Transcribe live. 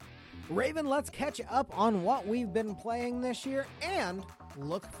Raven, let's catch up on what we've been playing this year and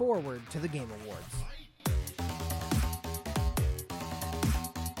look forward to the Game Awards.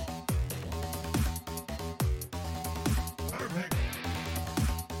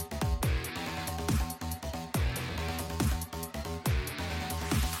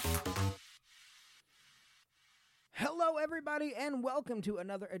 Hello, everybody, and welcome to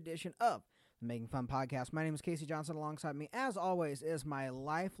another edition of the Making Fun Podcast. My name is Casey Johnson. Alongside me, as always, is my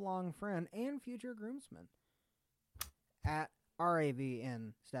lifelong friend and future groomsman at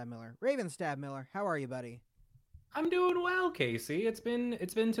RAVN Stabmiller. Raven Stabmiller, how are you, buddy? I'm doing well, Casey. It's been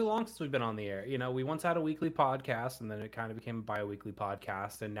too long since we've been on the air. You know, we once had a weekly podcast, and then it kind of became a bi-weekly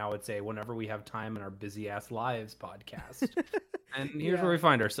podcast, and now it's a whenever we have time in our busy-ass lives podcast. And here's where we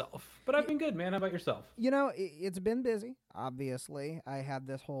find ourselves. But I've been good, man. How about yourself? You know, it's been busy, obviously. I had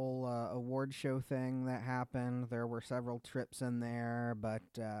this whole award show thing that happened. There were several trips in there, but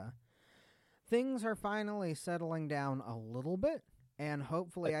things are finally settling down a little bit. And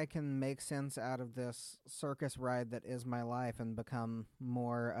hopefully I can make sense out of this circus ride that is my life and become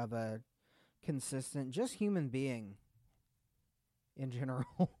more of a consistent, just human being in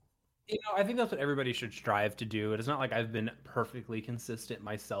general. You know, I think that's what everybody should strive to do. It's not like I've been perfectly consistent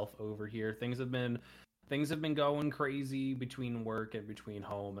myself over here. Things have been going crazy between work and between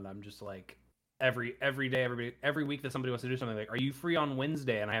home, and I'm just like every week that somebody wants to do something, like, are you free on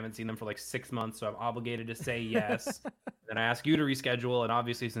Wednesday? And I haven't seen them for like 6 months, so I'm obligated to say yes. Then I ask you to reschedule, and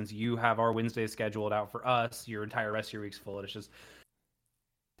obviously since you have our Wednesday scheduled out for us, your entire rest of your week's full. And it's just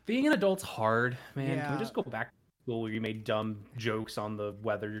being an adult's hard, man. Yeah. Can we just go back to school where you made dumb jokes on the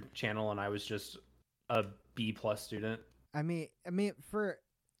Weather Channel and I was just a B+ student? I mean,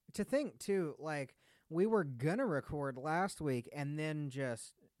 to think too, like, we were gonna record last week and then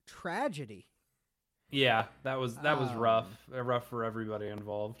just tragedy. Yeah, that was rough. Rough for everybody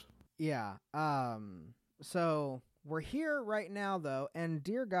involved. Yeah. So we're here right now, though, and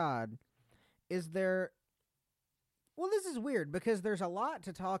dear God, is there... Well, this is weird, because there's a lot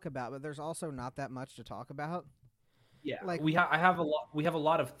to talk about, but there's also not that much to talk about. Yeah, like we have a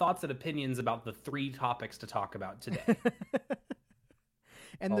lot of thoughts and opinions about the 3 topics to talk about today.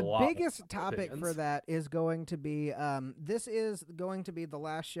 And the biggest topic for that is going to be, this is going to be the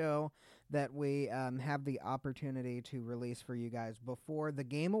last show that we have the opportunity to release for you guys before the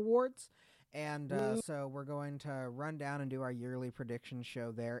Game Awards. And so we're going to run down and do our yearly prediction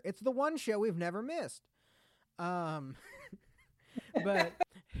show there. It's the one show we've never missed. But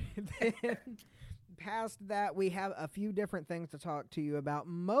then past that, we have a few different things to talk to you about.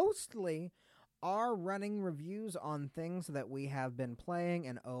 Mostly are running reviews on things that we have been playing,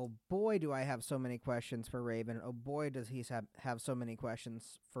 and oh boy, do I have so many questions for Raven. Oh boy, does he have so many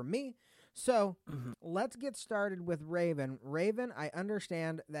questions for me. So let's get started with Raven. Raven, I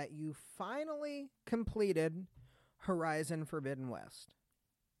understand that you finally completed Horizon Forbidden West.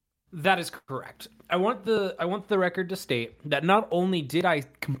 That is correct. I want the record to state that not only did I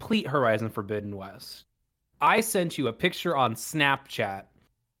complete Horizon Forbidden West, I sent you a picture on Snapchat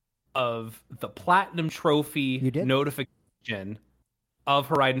of the Platinum Trophy notification of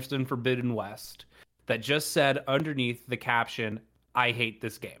Horizon Forbidden West that just said underneath the caption, "I hate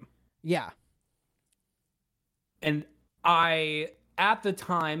this game." Yeah. And I, at the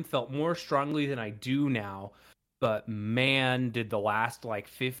time, felt more strongly than I do now, but man, did the last,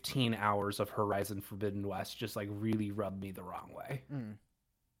 15 hours of Horizon Forbidden West just, really rub me the wrong way.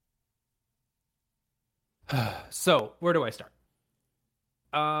 So, where do I start?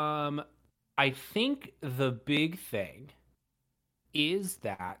 I think the big thing is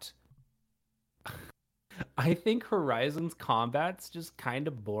that I think Horizon's combat's just kind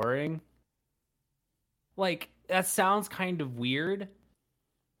of boring. That sounds kind of weird,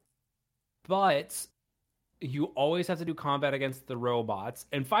 but you always have to do combat against the robots,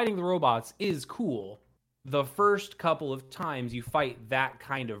 and fighting the robots is cool the first couple of times you fight that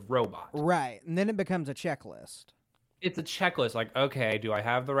kind of robot. Right, and then it becomes a checklist. It's a checklist, okay, do I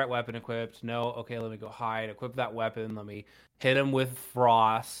have the right weapon equipped? No, okay, let me go hide, equip that weapon, let me hit him with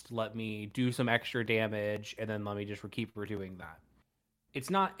frost, let me do some extra damage, and then let me just keep redoing that. It's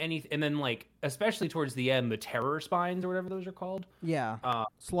not anything, and then, especially towards the end, the terror spines, or whatever those are called. Yeah,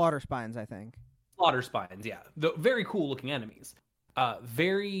 slaughter spines, I think. Slaughter spines, yeah. The very cool looking enemies.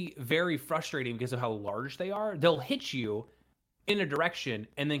 Very, very frustrating because of how large they are. They'll hit you in a direction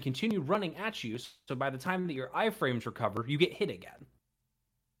and then continue running at you. So by the time that your iframes recover, you get hit again.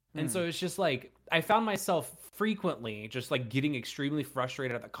 And so it's just I found myself frequently just getting extremely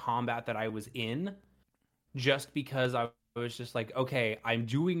frustrated at the combat that I was in, just because I was just okay, I'm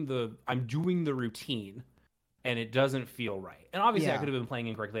doing the routine. and it doesn't feel right. And obviously I Yeah. could have been playing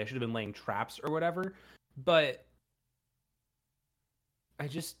incorrectly. I should have been laying traps or whatever. But I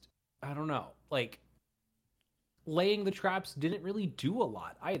don't know. Like, laying the traps didn't really do a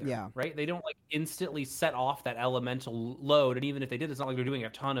lot either. Yeah. Right? They don't like instantly set off that elemental load, and even if they did, it's not like they're doing a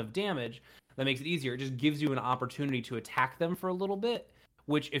ton of damage. That makes it easier. It just gives you an opportunity to attack them for a little bit,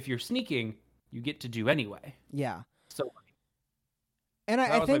 which if you're sneaking, you get to do anyway. Yeah. So, and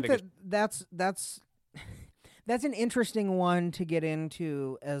that I was my think biggest- that's that's an interesting one to get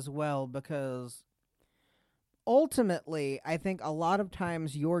into as well, because ultimately, I think a lot of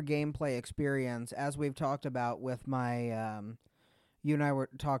times your gameplay experience, as we've talked about with my, you and I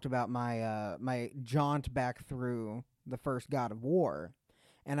talked about my my jaunt back through the first God of War,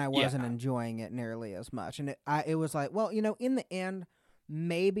 and I wasn't enjoying it nearly as much, and it was like, well, in the end,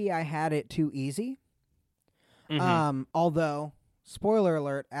 maybe I had it too easy. Although, spoiler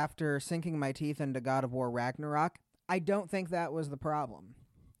alert, after sinking my teeth into God of War Ragnarok, I don't think that was the problem.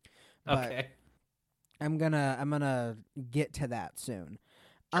 But okay. I'm gonna get to that soon.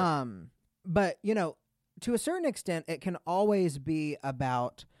 Sure. But to a certain extent, it can always be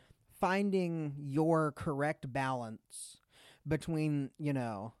about finding your correct balance between,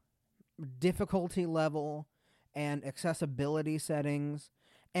 difficulty level and accessibility settings.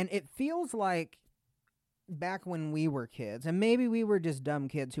 And it feels like back when we were kids, and maybe we were just dumb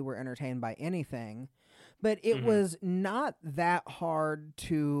kids who were entertained by anything, but it was not that hard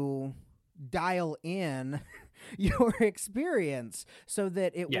to dial in your experience so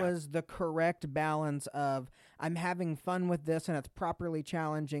that it was the correct balance of, I'm having fun with this and it's properly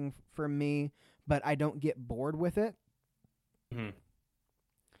challenging for me, but I don't get bored with it.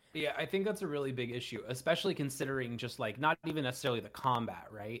 Yeah, I think that's a really big issue, especially considering just like not even necessarily the combat,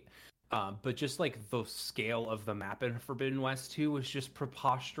 right? But just like the scale of the map in Forbidden West 2 was just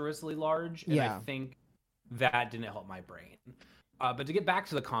preposterously large, and I think that didn't help my brain. But to get back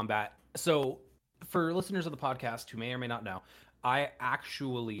to the combat, so for listeners of the podcast who may or may not know, I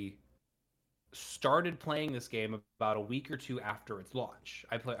actually started playing this game about a week or two after its launch.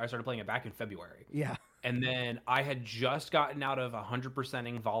 I started playing it back in February. Yeah. And then I had just gotten out of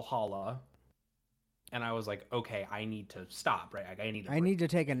 100%ing Valhalla, and I was like, okay, I need to stop, right? Like, I need to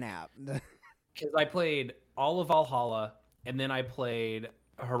take a nap. Because I played all of Valhalla, and then I played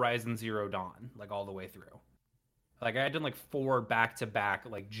Horizon Zero Dawn, like all the way through. Like, I had done like 4 back-to-back,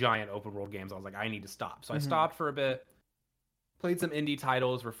 like giant open world games. I was like, I need to stop. So I stopped for a bit, played some indie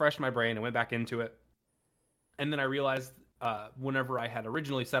titles, refreshed my brain, and went back into it. And then I realized whenever I had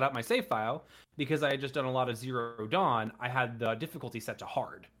originally set up my save file, because I had just done a lot of Zero Dawn, I had the difficulty set to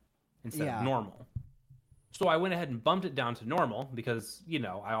hard instead of normal. So I went ahead and bumped it down to normal because,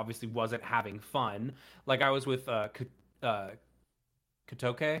 I obviously wasn't having fun. Like I was with Katoke.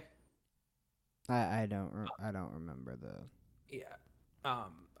 I don't remember the... Yeah.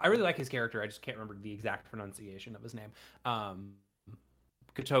 I really like his character. I just can't remember the exact pronunciation of his name.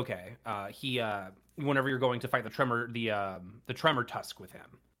 Katoke. He whenever you're going to fight the tremor tusk with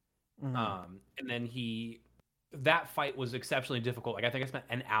him. And then that fight was exceptionally difficult. Like I think I spent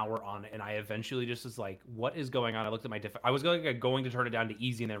an hour on it, and I eventually just was like, what is going on? I looked at my I was going to turn it down to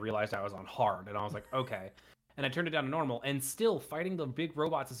easy, and then realized I was on hard, and I was like, okay. And I turned it down to normal, and still fighting the big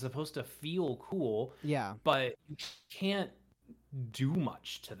robots is supposed to feel cool. Yeah. But you can't do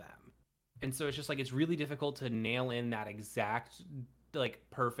much to them. And so it's just like, it's really difficult to nail in that exact, like,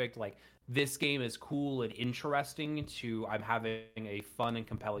 perfect, like, this game is cool and interesting to I'm having a fun and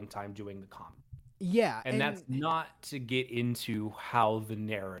compelling time doing the combat. Yeah. And that's not to get into how the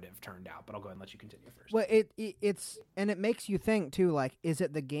narrative turned out, but I'll go ahead and let you continue first. Well, it's and it makes you think too, like, is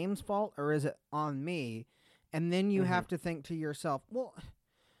it the game's fault or is it on me? And then you have to think to yourself, well,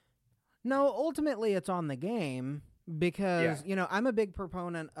 no, ultimately it's on the game because, I'm a big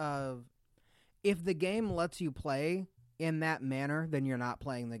proponent of, if the game lets you play in that manner, then you're not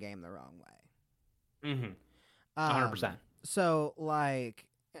playing the game the wrong way. 100%. So, like,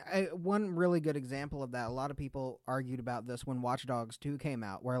 one really good example of that, a lot of people argued about this when Watch Dogs 2 came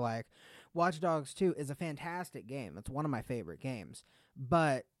out, where, like, Watch Dogs 2 is a fantastic game. It's one of my favorite games.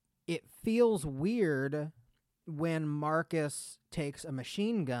 But it feels weird when Marcus takes a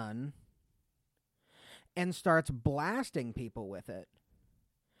machine gun and starts blasting people with it.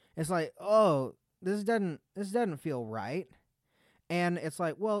 It's like, oh, this doesn't feel right. And it's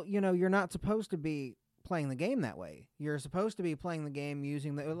like, well, you're not supposed to be playing the game that way. You're supposed to be playing the game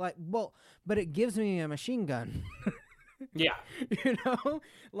using but it gives me a machine gun. Yeah.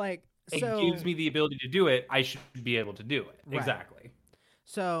 Like, it gives me the ability to do it. I should be able to do it. Right. Exactly.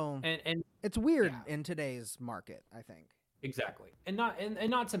 So, and it's weird in today's market, I think. Exactly. And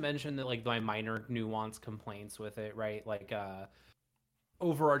not to mention that like my minor nuance complaints with it, right? Like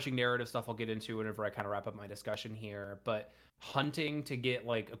overarching narrative stuff I'll get into whenever I kind of wrap up my discussion here, but hunting to get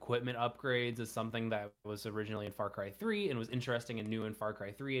like equipment upgrades is something that was originally in Far Cry 3 and was interesting and new in Far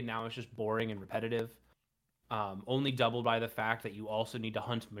Cry 3, and now it's just boring and repetitive. Only doubled by the fact that you also need to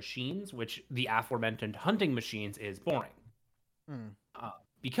hunt machines, which the aforementioned hunting machines is boring. Mm.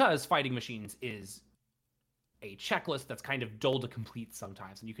 Because fighting machines is a checklist that's kind of dull to complete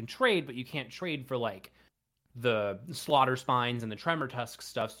sometimes. And you can trade, but you can't trade for like the slaughter spines and the tremor tusk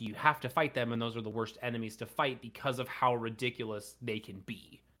stuff, so you have to fight them, and those are the worst enemies to fight because of how ridiculous they can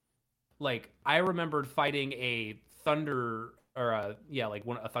be. Like, I remembered fighting a thunder, or a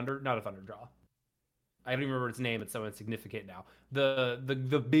thunder, not a thunderjaw. I don't even remember its name. It's so insignificant now.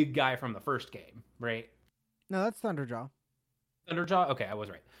 The big guy from the first game, right? No, that's Thunderjaw. Thunderjaw? Okay, I was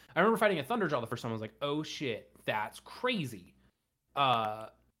right. I remember fighting a Thunderjaw the first time. I was like, oh shit, that's crazy.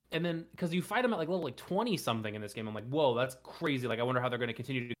 And then, because you fight them at like level like 20 something in this game, I'm like, whoa, that's crazy. Like, I wonder how they're going to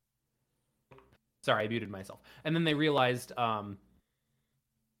continue to. Sorry, I muted myself. And then they realized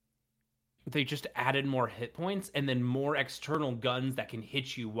they just added more hit points and then more external guns that can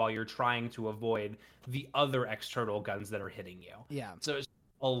hit you while you're trying to avoid the other external guns that are hitting you. Yeah. So it's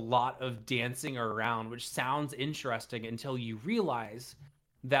a lot of dancing around, which sounds interesting until you realize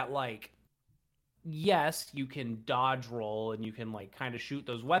that, like, yes, you can dodge roll and you can like kind of shoot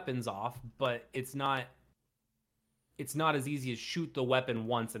those weapons off, but it's not as easy as shoot the weapon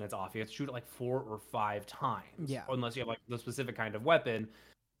once and it's off. You have to shoot it like 4 or 5 times. Yeah. Unless you have like the specific kind of weapon,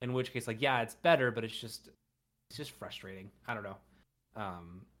 in which case, like, yeah, it's better, but it's just frustrating. I don't know.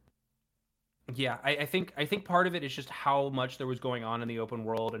 Yeah, I think part of it is just how much there was going on in the open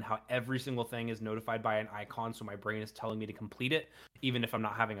world and how every single thing is notified by an icon, so my brain is telling me to complete it, even if I'm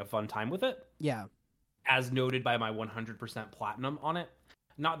not having a fun time with it. Yeah. As noted by my 100% platinum on it.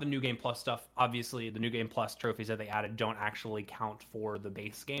 Not the New Game Plus stuff. Obviously, the New Game Plus trophies that they added don't actually count for the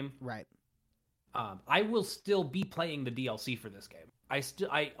base game. Right. I will still be playing the DLC for this game.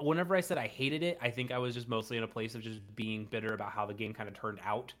 Whenever I said I hated it, I think I was just mostly in a place of just being bitter about how the game kind of turned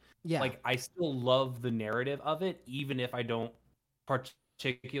out. Yeah. Like, I still love the narrative of it, even if I don't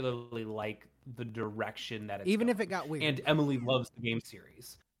particularly like the direction that it's even going. If it got weird. And Emily loves the game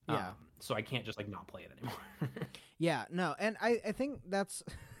series. Yeah. So I can't just like not play it anymore. Yeah, no, and I think that's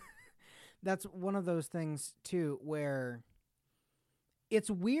that's one of those things too where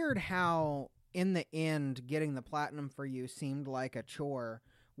it's weird how in the end getting the platinum for you seemed like a chore,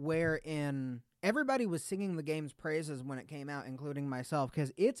 wherein everybody was singing the game's praises when it came out, including myself,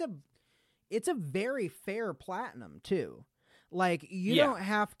 because it's a very fair platinum too. Like, you don't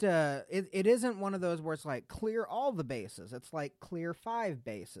have to, it isn't one of those where it's like clear all the bases. It's like clear 5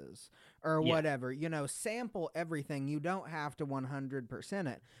 bases or whatever, sample everything. You don't have to 100%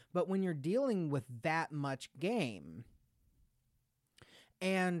 it. But when you're dealing with that much game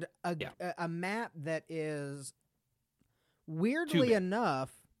and a map that is weirdly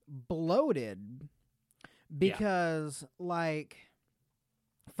enough bloated, because like,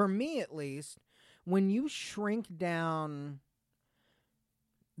 for me at least, when you shrink down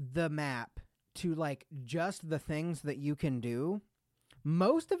the map to like just the things that you can do,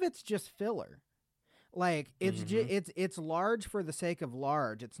 most of it's just filler. Like, it's it's large for the sake of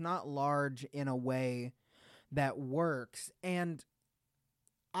large. It's not large in a way that works. And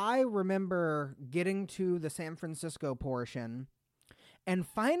I remember getting to the San Francisco portion, and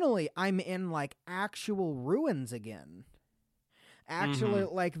finally I'm in like actual ruins again. Actually,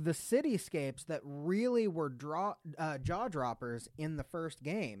 like the cityscapes that really were jaw droppers in the first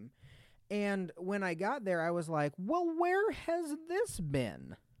game. And when I got there, I was like, well, where has this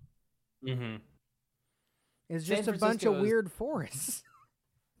been? Mm-hmm. It's just a bunch of weird forests.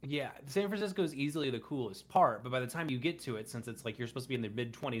 Yeah, San Francisco is easily the coolest part, but by the time you get to it, since it's like you're supposed to be in the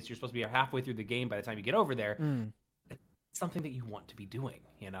mid-20s, you're supposed to be halfway through the game by the time you get over there, it's something that you want to be doing,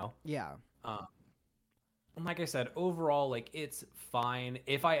 Yeah. And like I said, overall, like, it's fine.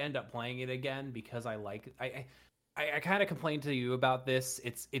 If I end up playing it again, because I kind of complained to you about this.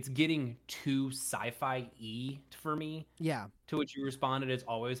 It's getting too sci-fi-y for me. Yeah. To which you responded, it's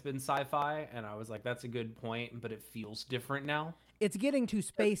always been sci-fi, and I was like, that's a good point, but it feels different now. It's getting too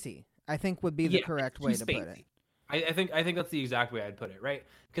spacey, I think would be the correct way to put it. I think that's the exact way I'd put it, right?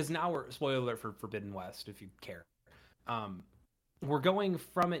 Because now we're, spoiler alert for Forbidden West, if you care. We're going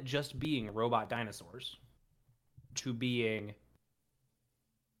from it just being robot dinosaurs to being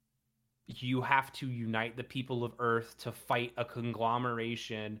you have to unite the people of Earth to fight a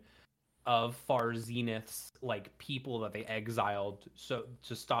conglomeration of Far Zenith's like people that they exiled so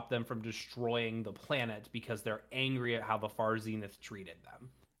to stop them from destroying the planet because they're angry at how the Far Zenith treated them.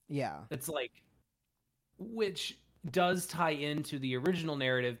 Yeah. It's like, which does tie into the original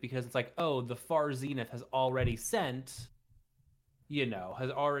narrative because it's like, oh, the Far Zenith has already sent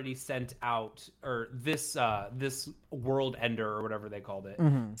out, or this world ender or whatever they called it,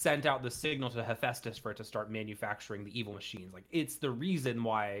 sent out the signal to Hephaestus for it to start manufacturing the evil machines. Like, it's the reason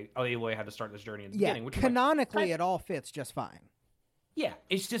why Aloy had to start this journey in the beginning. Which canonically, is like, it all fits just fine. Yeah,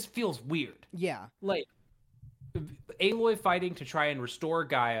 it just feels weird. Yeah. Like, Aloy fighting to try and restore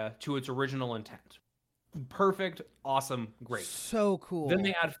Gaia to its original intent. Perfect, awesome, great. So cool. Then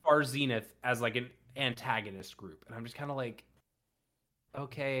they add Far Zenith as like an antagonist group. And I'm just kind of like,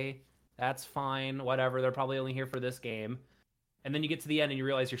 okay, that's fine, whatever. They're probably only here for this game. And then you get to the end and you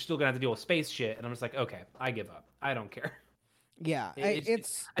realize you're still going to have to deal with space shit. And I'm just like, okay, I give up. I don't care. Yeah,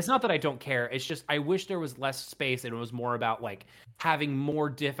 it's not that I don't care. It's just I wish there was less space and it was more about like having more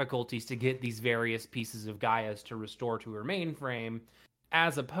difficulties to get these various pieces of Gaia's to restore to her mainframe,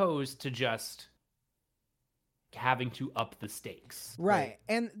 as opposed to just having to up the stakes. Right.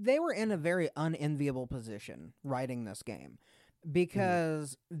 And they were in a very unenviable position writing this game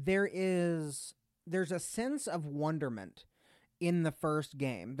because there's a sense of wonderment in the first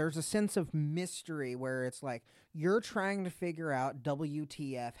game. There's a sense of mystery where it's like you're trying to figure out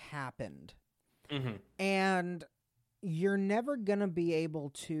WTF happened. And you're never going to be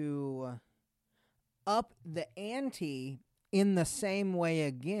able to up the ante in the same way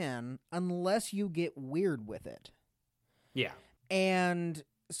again unless you get weird with it. Yeah. And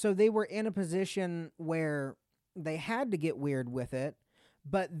so they were in a position where they had to get weird with it,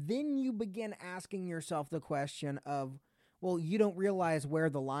 but then you begin asking yourself the question of, well, you don't realize where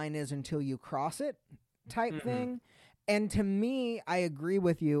the line is until you cross it type thing. And to me, I agree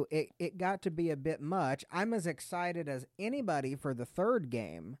with you. It got to be a bit much. I'm as excited as anybody for the third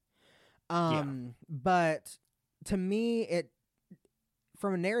game. But to me,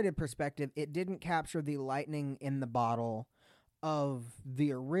 from a narrative perspective, it didn't capture the lightning in the bottle of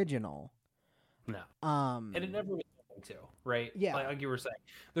the original. No. And it never was going to, right? Yeah. Like you were saying,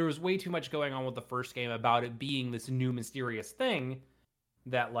 there was way too much going on with the first game about it being this new mysterious thing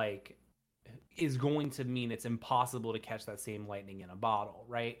that like is going to mean it's impossible to catch that same lightning in a bottle,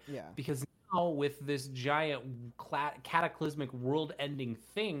 right? Yeah. Because now with this giant cataclysmic world-ending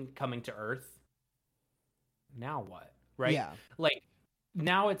thing coming to Earth, now what, right? Yeah. Like,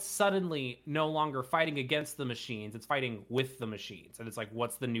 now it's suddenly no longer fighting against the machines, it's fighting with the machines. And it's like,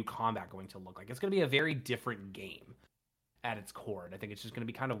 what's the new combat going to look like? It's going to be a very different game at its core, and I think it's just going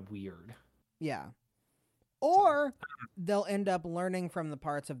to be kind of weird. Yeah. Or they'll end up learning from the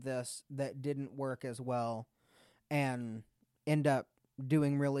parts of this that didn't work as well and end up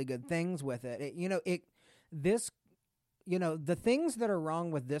doing really good things with it. The things that are wrong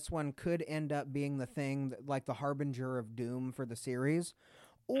with this one could end up being the thing that, like the harbinger of doom for the series.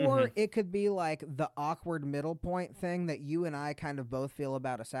 Or it could be like the awkward middle point thing that you and I kind of both feel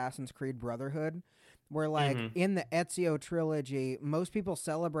about Assassin's Creed Brotherhood, where like in the Ezio trilogy, most people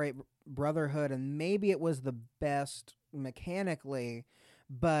celebrate Brotherhood and maybe it was the best mechanically,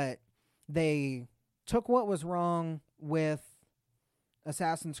 but they took what was wrong with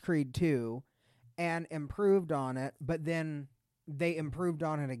Assassin's Creed 2 and improved on it, but then they improved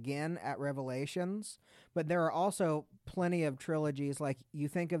on it again at Revelations. But there are also plenty of trilogies, like you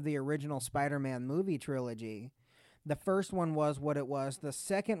think of the original Spider-Man movie trilogy. The first one was what it was. The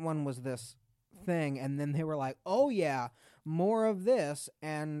second one was this thing, and then they were like, oh yeah, more of this,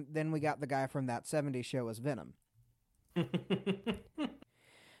 and then we got the guy from that 70s show as Venom.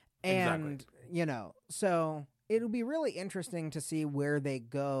 And, so it'll be really interesting to see where they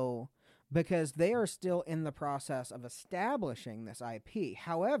go because they are still in the process of establishing this IP.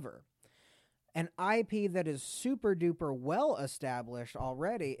 However, an IP that is super duper well established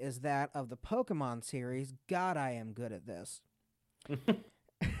already is that of the Pokemon series. God, I am good at this.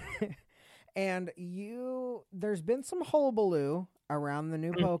 And there's been some hullabaloo around the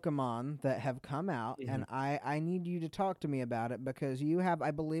new Pokemon that have come out, and I need you to talk to me about it because you have,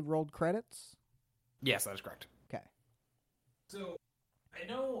 I believe, rolled credits? Yes, that is correct. Okay. So, I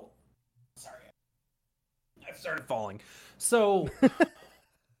know... Sorry. I've started falling. So...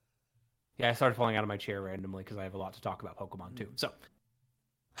 Yeah, I started falling out of my chair randomly because I have a lot to talk about Pokemon too. So,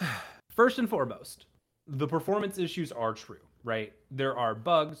 first and foremost, the performance issues are true, right? There are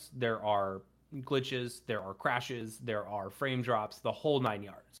bugs, there are glitches, there are crashes, there are frame drops, the whole 9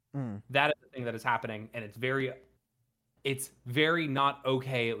 yards. That is the thing that is happening, and it's very not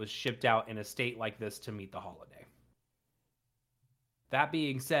okay it was shipped out in a state like this to meet the holiday. That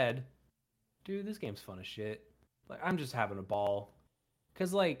being said, dude, this game's fun as shit. Like, I'm just having a ball.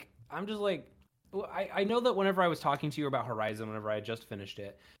 Because, like, I'm just like, I know that whenever I was talking to you about Horizon, whenever I just finished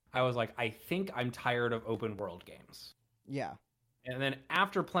it, I was like, I think I'm tired of open world games. Yeah. And then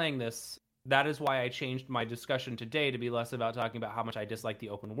after playing this, that is why I changed my discussion today to be less about talking about how much I dislike the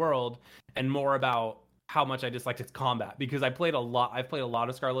open world and more about how much I disliked its combat. Because I've played a lot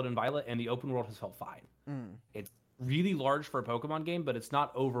of Scarlet and Violet, and the open world has felt fine. It's really large for a Pokemon game, but it's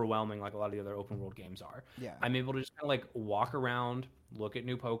not overwhelming like a lot of the other open world games are. Yeah. I'm able to just kind of like walk around, look at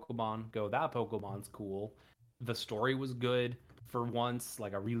new Pokemon, go, that Pokemon's cool. The story was good for once,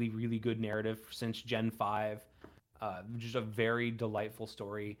 like a really, really good narrative since Gen 5. Just a very delightful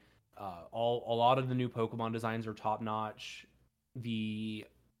story. A lot of the new Pokemon designs are top notch. The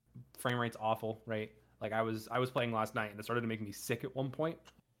frame rate's awful, right? Like I was playing last night and it started to make me sick at one point.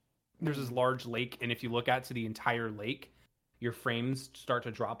 There's this large lake, and if you look out to the entire lake, your frames start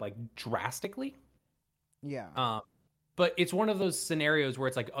to drop like drastically. Yeah. But it's one of those scenarios where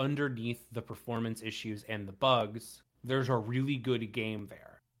it's like underneath the performance issues and the bugs, there's a really good game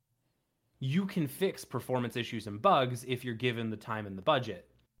there. You can fix performance issues and bugs if you're given the time and the budget.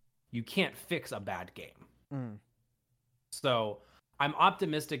 You can't fix a bad game. So I'm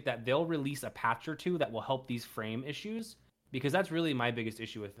optimistic that they'll release a patch or two that will help these frame issues, because that's really my biggest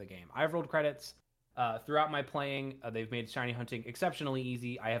issue with the game. I've rolled credits throughout my playing. They've made shiny hunting exceptionally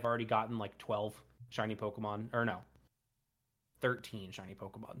easy. I have already gotten like 12 shiny Pokemon, or no, 13 shiny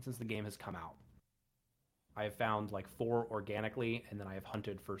Pokemon since the game has come out. I have found like 4 organically, and then I have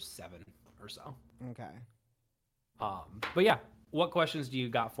hunted for 7 or so. Okay. But yeah, what questions do you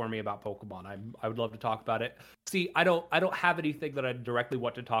got for me about Pokemon? I would love to talk about it. See, I don't have anything that I directly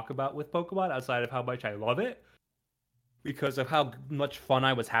want to talk about with Pokemon outside of how much I love it, because of how much fun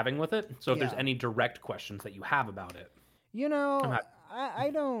I was having with it. So if there's any direct questions that you have about it, you know, I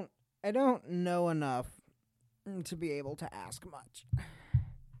don't know enough to be able to ask much,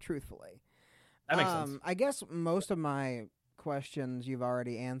 truthfully. That makes sense. I guess most of my questions you've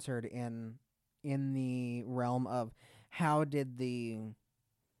already answered in the realm of how did the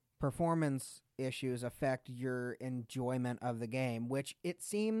performance issues affect your enjoyment of the game, which it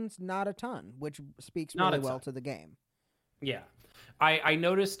seems not a ton, which speaks really well to the game. Yeah. I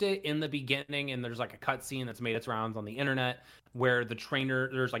noticed it in the beginning, and there's like a cutscene that's made its rounds on the internet where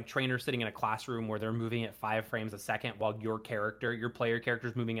there's like trainers sitting in a classroom where they're moving at 5 frames a second while your player character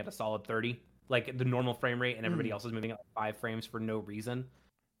is moving at a solid 30, like the normal frame rate, and everybody else is moving at 5 frames for no reason.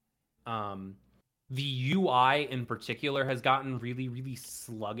 The UI in particular has gotten really, really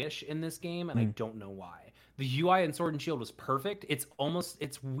sluggish in this game, and I don't know why. The UI in Sword and Shield was perfect. It's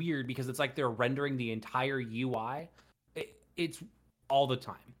weird because it's like they're rendering the entire UI. It's all the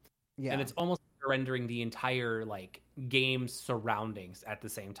time. Yeah. And it's almost like they're rendering the entire like game's surroundings at the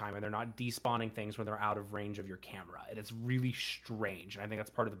same time, and they're not despawning things when they're out of range of your camera. And it's really strange, and I think that's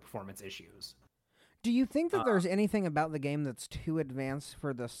part of the performance issues. Do you think that there's anything about the game that's too advanced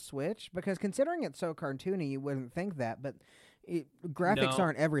for the Switch? Because considering it's so cartoony, you wouldn't think that, but graphics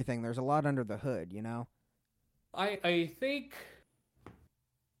aren't everything. There's a lot under the hood, you know? I think...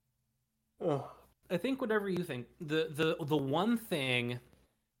 I think whatever you think, the one thing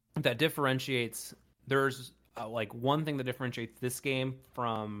that differentiates, there's like one thing that differentiates this game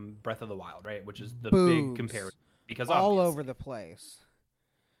from Breath of the Wild, right? Which is the big comparison. Because all over the place.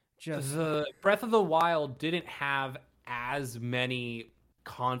 The Breath of the Wild didn't have as many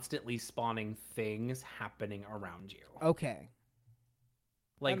constantly spawning things happening around you. Okay.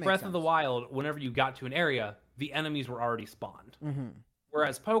 Like Breath of the Wild, whenever you got to an area, the enemies were already spawned. Mm-hmm.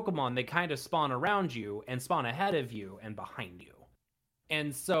 Whereas Pokemon, they kind of spawn around you and spawn ahead of you and behind you.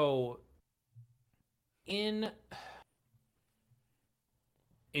 And so in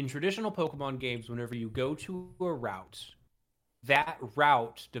traditional Pokemon games, whenever you go to a route, that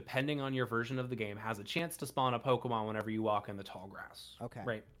route, depending on your version of the game, has a chance to spawn a Pokemon whenever you walk in the tall grass. Okay.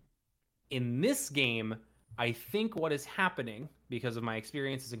 Right? In this game, I think what is happening, because of my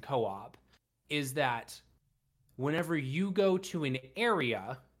experiences in co-op, is that whenever you go to an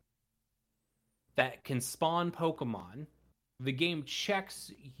area that can spawn Pokemon, the game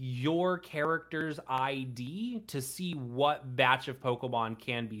checks your character's ID to see what batch of Pokemon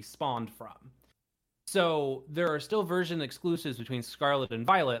can be spawned from. So there are still version exclusives between Scarlet and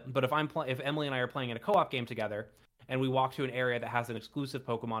Violet, but if Emily and I are playing in a co-op game together, and we walk to an area that has an exclusive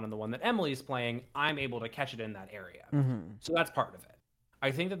Pokemon and the one that Emily is playing, I'm able to catch it in that area. Mm-hmm. So that's part of it. I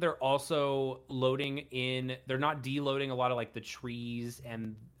think that they're also they're not deloading a lot of like the trees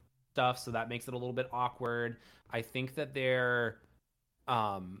and stuff, so that makes it a little bit awkward. I think that they're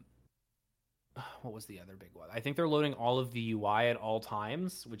what was the other big one? I think they're loading all of the UI at all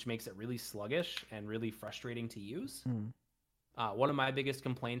times, which makes it really sluggish and really frustrating to use. One of my biggest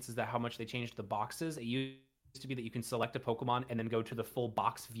complaints is that how much they changed the boxes. It used to be that you can select a Pokemon and then go to the full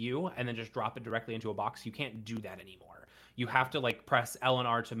box view and then just drop it directly into a box. You can't do that anymore. You have to like press L and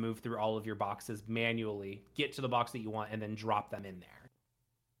R to move through all of your boxes manually, get to the box that you want, and then drop them in there,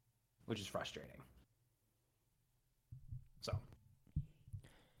 which is frustrating. So,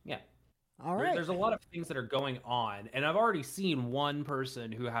 yeah. All right. There's a lot of things that are going on, and I've already seen one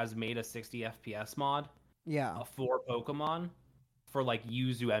person who has made a 60 FPS mod for Pokemon for like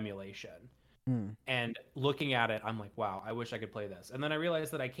Yuzu emulation. And looking at it, I'm like, wow, I wish I could play this. And then I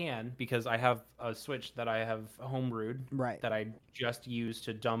realized that I can because I have a Switch that I have homebrewed that I just use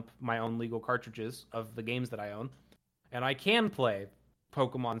to dump my own legal cartridges of the games that I own. And I can play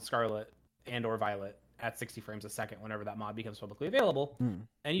Pokemon Scarlet and or Violet at 60 frames a second whenever that mod becomes publicly available.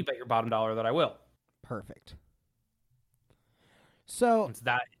 And you bet your bottom dollar that I will. Perfect. So it's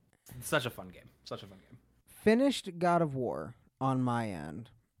such a fun game. Such a fun game. Finished God of War on my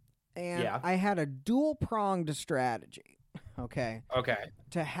end. And I had a dual-pronged strategy, okay,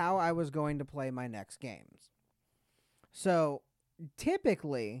 to how I was going to play my next games. So,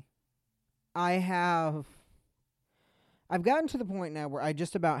 typically, I've gotten to the point now where I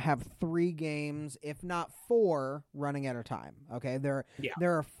just about have 3 games, if not 4, running at a time, okay? There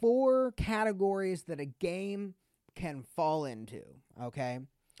are 4 categories that a game can fall into, okay?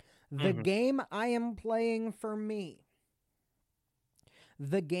 The game I am playing for me.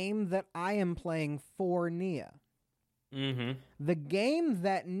 The game that I am playing for Nia. The game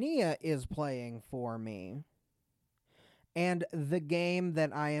that Nia is playing for me. And the game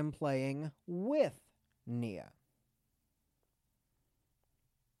that I am playing with Nia.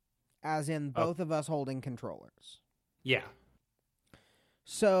 As in both of us holding controllers. Yeah.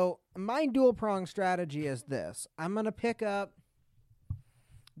 So my dual-pronged strategy is this. I'm going to pick up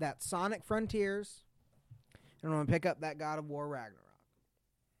that Sonic Frontiers. And I'm going to pick up that God of War Ragnarok.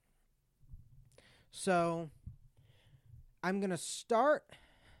 So, I'm going to start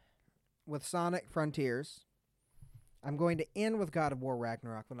with Sonic Frontiers. I'm going to end with God of War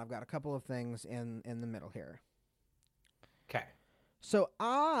Ragnarok, and I've got a couple of things in the middle here. Okay. So,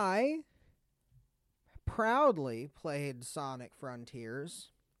 I proudly played Sonic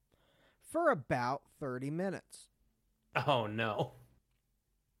Frontiers for about 30 minutes. Oh, no.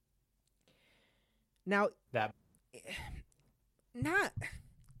 Now, that...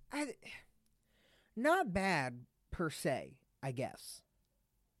 Not bad, per se, I guess.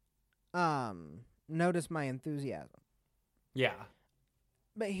 Notice my enthusiasm. Yeah.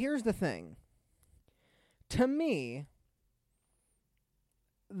 But here's the thing. To me,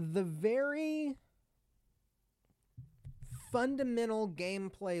 the very fundamental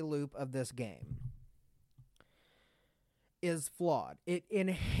gameplay loop of this game is flawed. It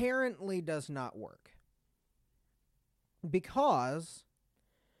inherently does not work. Because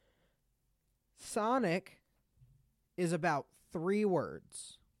Sonic is about 3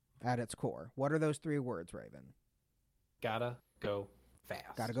 words at its core. What are those 3 words, Raven? Gotta go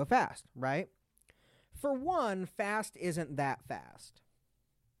fast. Gotta go fast, right? For one, fast isn't that fast.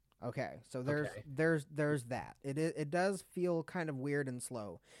 Okay, so there's that. It does feel kind of weird and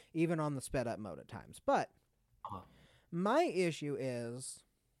slow, even on the sped up mode at times. But my issue is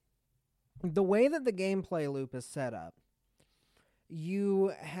the way that the gameplay loop is set up.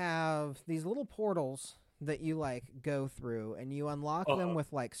 You have these little portals that you like go through, and you unlock them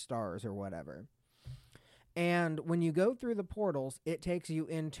with like stars or whatever. And when you go through the portals, it takes you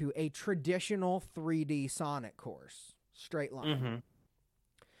into a traditional 3D Sonic course, straight line.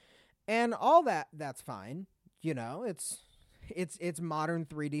 And all that's fine. You know, it's modern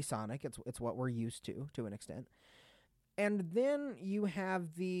 3D Sonic. It's what we're used to an extent. And then you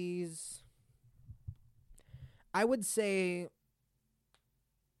have these, I would say,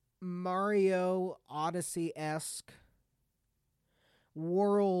 Mario Odyssey-esque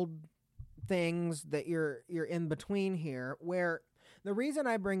world things that you're in between here, where the reason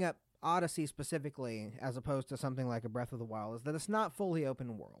I bring up Odyssey specifically as opposed to something like a Breath of the Wild is that it's not fully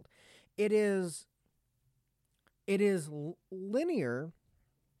open world. It is linear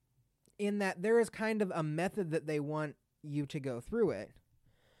in that there is kind of a method that they want you to go through it,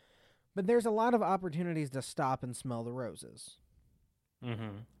 but there's a lot of opportunities to stop and smell the roses.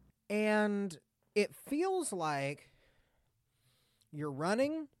 And it feels like you're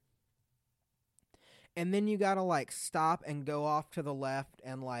running, and then you gotta like stop and go off to the left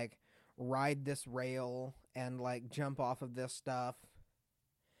and like ride this rail and like jump off of this stuff.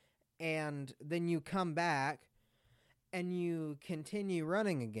 And then you come back and you continue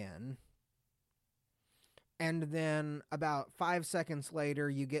running again. And then about 5 seconds later,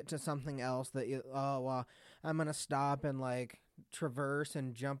 you get to something else that I'm going to stop and like traverse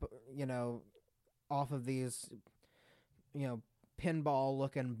and jump, off of these, pinball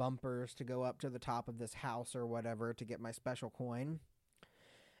looking bumpers to go up to the top of this house or whatever to get my special coin.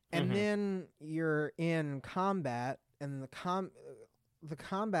 And then you're in combat, and the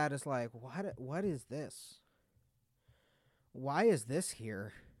combat is like, what is this? Why is this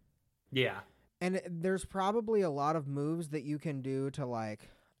here? Yeah. And there's probably a lot of moves that you can do to like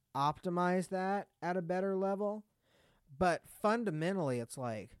optimize that at a better level. But fundamentally, it's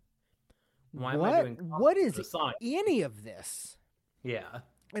like, what is any of this? Yeah.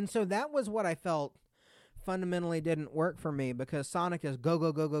 And so that was what I felt fundamentally didn't work for me, because Sonic is go,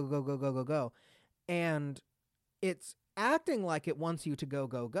 go, go, go, go, go, go, go, go. And it's acting like it wants you to go,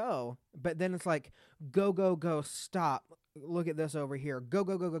 go, go. But then it's like, go, go, go, stop. Look at this over here. Go,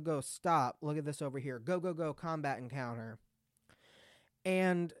 go, go, go, go, stop. Look at this over here. Go, go, go, combat encounter.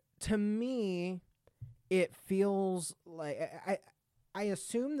 And to me, it feels like I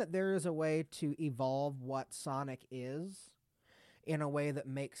assume that there is a way to evolve what Sonic is in a way that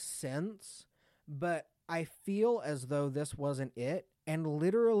makes sense, but I feel as though this wasn't it. And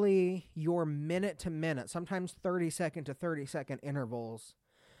literally your minute to minute, sometimes 30-second to 30-second intervals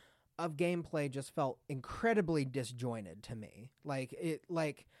of gameplay just felt incredibly disjointed to me. Like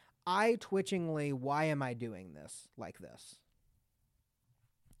I twitchingly, why am I doing this like this?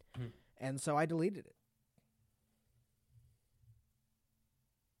 And so I deleted it.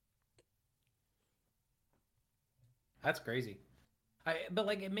 That's crazy. But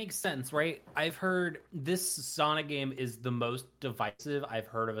like, it makes sense, right? I've heard this Sonic game is the most divisive I've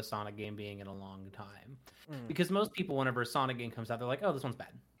heard of a Sonic game being in a long time. Because most people, whenever a Sonic game comes out, they're like, oh, this one's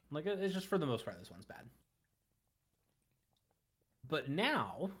bad. Like, it's just for the most part, this one's bad. But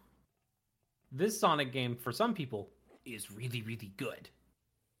now, this Sonic game, for some people, is really, really good.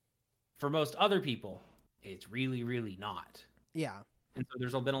 For most other people, it's really, really not. Yeah. And so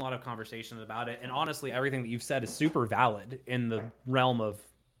there's been a lot of conversation about it. And honestly, everything that you've said is super valid in the realm of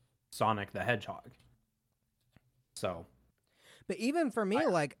Sonic the Hedgehog. So. But even for me,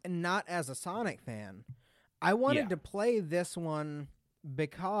 like, not as a Sonic fan, I wanted to play this one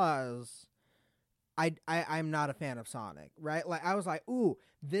because I'm not a fan of Sonic, right? Like, I was like, ooh,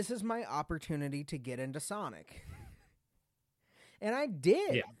 this is my opportunity to get into Sonic. And I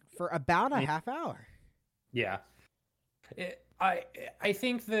did for about a half hour. Yeah. I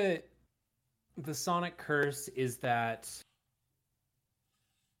think that the Sonic curse is that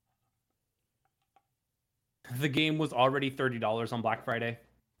the game was already $30 on Black Friday.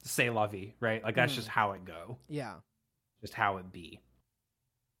 C'est la vie, right? Like, that's just how it go. Yeah. Just how it be.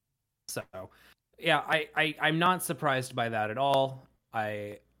 So, yeah, I'm not surprised by that at all.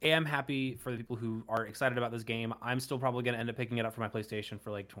 I am happy for the people who are excited about this game. I'm still probably going to end up picking it up for my PlayStation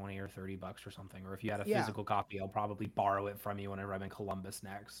for like $20 or $30 or something. Or if you had a physical copy, I'll probably borrow it from you whenever I'm in Columbus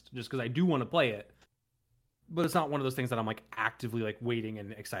next, just because I do want to play it. But it's not one of those things that I'm like actively like waiting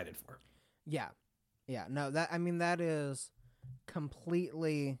and excited for. Yeah. Yeah. No, that is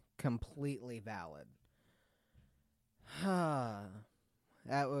completely valid.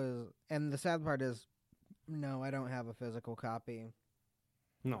 That was, and the sad part is, no, I don't have a physical copy.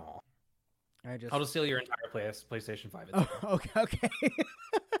 No, I'll just steal your entire PlayStation 5. Oh, okay.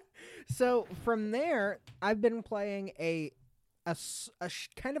 So from there, I've been playing a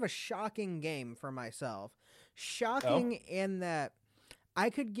kind of a shocking game for myself. Shocking in that I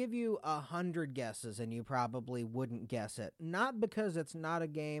could give you 100 guesses and you probably wouldn't guess it. Not because it's not a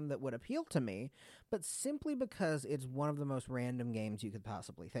game that would appeal to me, but simply because it's one of the most random games you could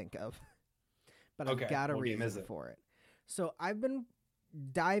possibly think of. But I've got a reason for it. So I've been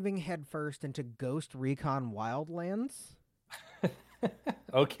diving headfirst into Ghost Recon Wildlands.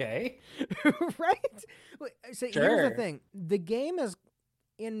 Okay. Right? So here's the thing. The game is,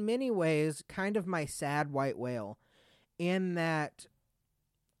 in many ways, kind of my sad white whale, in that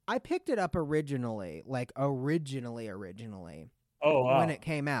I picked it up originally. Oh, wow. When it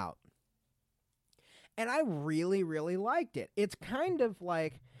came out. And I really, really liked it. It's kind of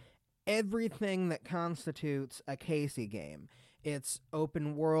like everything that constitutes a Casey game. It's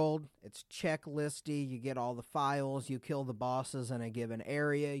open world, it's checklisty, you get all the files, you kill the bosses in a given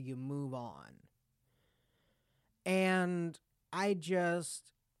area, you move on. And it's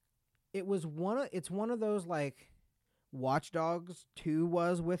one of those like Watch Dogs 2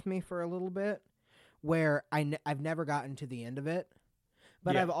 was with me for a little bit, where I've never gotten to the end of it,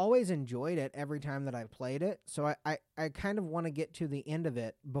 but I've always enjoyed it every time that I've played it, so I kind of want to get to the end of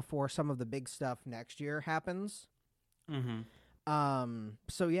it before some of the big stuff next year happens. Mm-hmm.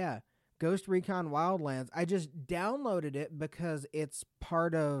 So yeah, Ghost Recon Wildlands. I just downloaded it because it's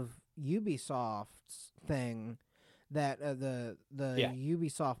part of Ubisoft's thing, that the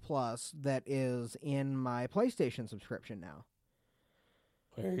Ubisoft Plus that is in my PlayStation subscription now.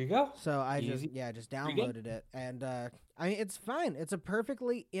 There you go. So I just downloaded it, and I mean, it's fine. It's a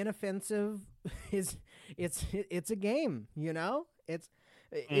perfectly inoffensive. It's a game, you know.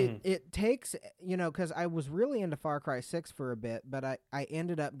 It takes, you know, because I was really into Far Cry 6 for a bit, but I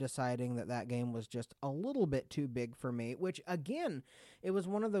ended up deciding that game was just a little bit too big for me, which, again, it was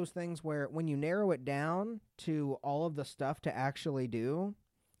one of those things where when you narrow it down to all of the stuff to actually do,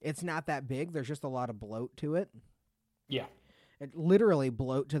 it's not that big. There's just a lot of bloat to it. Yeah. It literally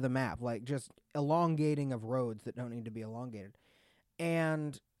bloat to the map, like just elongating of roads that don't need to be elongated.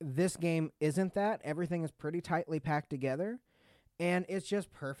 And this game isn't that. Everything is pretty tightly packed together. And it's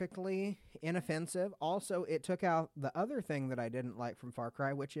just perfectly inoffensive. Also, it took out the other thing that I didn't like from Far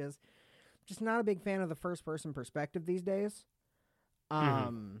Cry, which is just not a big fan of the first-person perspective these days.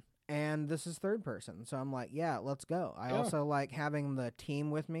 And this is third person. So I'm like, yeah, let's go. I also like having the team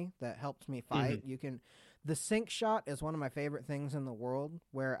with me that helps me fight. The sync shot is one of my favorite things in the world,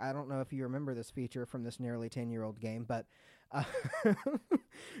 where I don't know if you remember this feature from this nearly 10-year-old game, but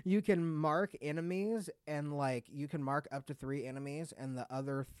you can mark enemies, and like you can mark up to 3 enemies, and the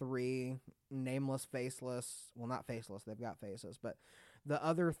other 3 nameless, faceless, well, not faceless, they've got faces, but the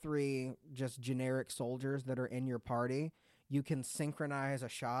other 3 just generic soldiers that are in your party, you can synchronize a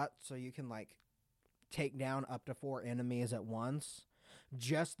shot, so you can like take down up to 4 enemies at once,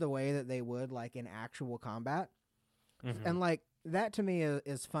 just the way that they would like in actual combat. And like that to me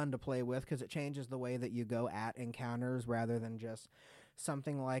is fun to play with, because it changes the way that you go at encounters rather than just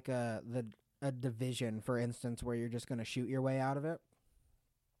something like a Division, for instance, where you're just going to shoot your way out of it.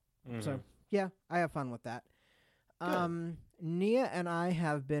 So yeah, I have fun with that. Nia and I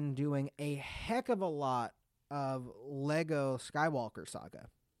have been doing a heck of a lot of Lego Skywalker Saga.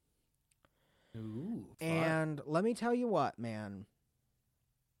 Ooh, fun. And let me tell you what, man.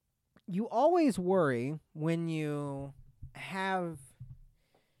 You always worry when you have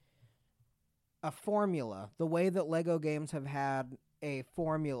a formula, the way that Lego games have had a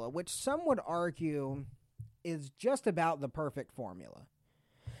formula, which some would argue is just about the perfect formula.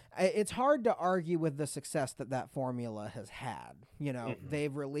 It's hard to argue with the success that formula has had. You know,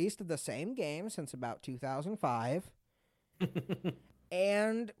 they've released the same game since about 2005.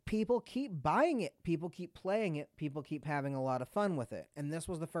 And people keep buying it. People keep playing it. People keep having a lot of fun with it. And this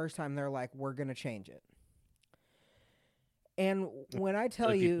was the first time they're like, we're going to change it. And when I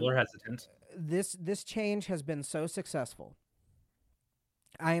tell you, people are hesitant. This change has been so successful.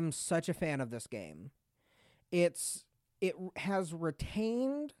 I am such a fan of this game. It has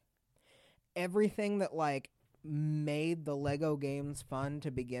retained everything that like made the Lego games fun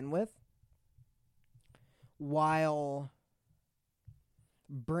to begin with, while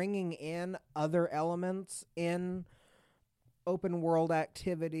bringing in other elements in open world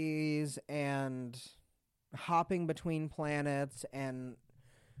activities and hopping between planets and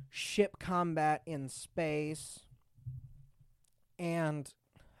ship combat in space. And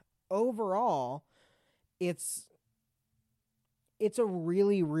overall, it's a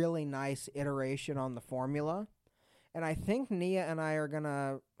really, really nice iteration on the formula. And I think Nia and I are going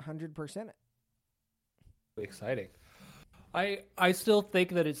to 100% it. Exciting. I still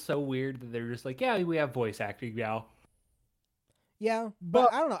think that it's so weird that they're just like, yeah, we have voice acting now. Yeah,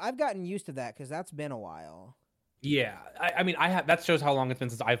 but I don't know. I've gotten used to that because that's been a while. Yeah, I mean, that shows how long it's been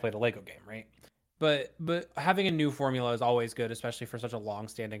since I've played a Lego game, right? But having a new formula is always good, especially for such a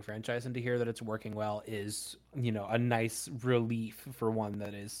long-standing franchise. And to hear that it's working well is, you know, a nice relief for one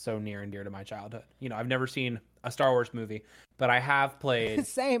that is so near and dear to my childhood. You know, I've never seen a Star Wars movie, but I have played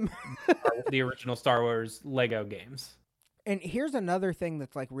Same. the original Star Wars Lego games. And here's another thing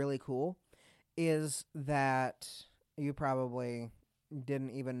that's like really cool is that you probably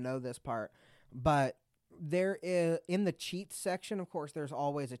didn't even know this part, but there is in the cheats section, of course, there's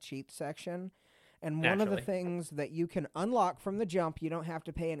always a cheat section. And one of the things that you can unlock from the jump, you don't have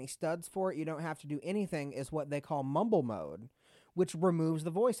to pay any studs for it, you don't have to do anything, is what they call mumble mode, which removes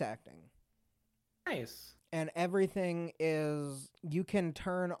the voice acting. Nice. And everything is, you can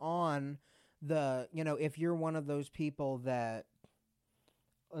turn on the, you know, if you're one of those people that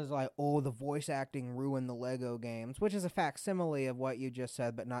is like, oh, the voice acting ruined the Lego games, which is a facsimile of what you just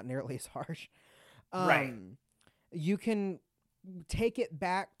said, but not nearly as harsh. Right. You can take it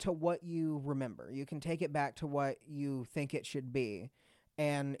back to what you remember. You can take it back to what you think it should be,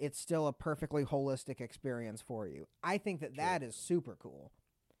 and it's still a perfectly holistic experience for you. I think that is super cool.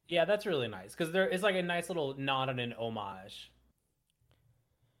 Yeah, that's really nice, because there is like a nice little nod and an homage.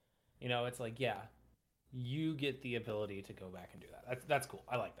 You know, it's like, yeah, you get the ability to go back and do that. That's cool.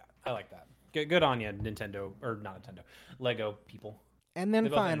 I like that. I like that. Good on you, Nintendo, or not Nintendo, Lego people. And then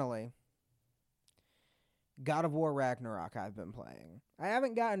finally, God of War Ragnarok I've been playing. I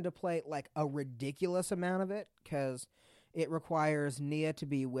haven't gotten to play like a ridiculous amount of it because it requires Nia to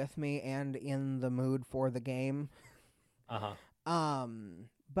be with me and in the mood for the game. But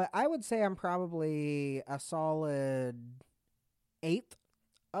I would say I'm probably a solid 1/8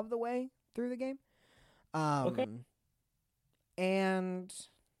 of the way through the game. Okay. And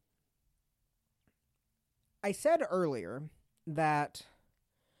I said earlier that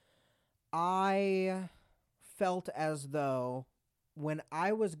I felt as though when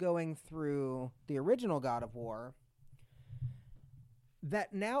I was going through the original God of War,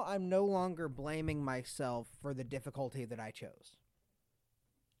 that now I'm no longer blaming myself for the difficulty that I chose.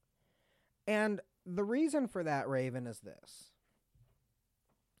 And the reason for that, Raven, is this.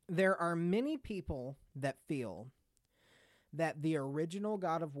 There are many people that feel that the original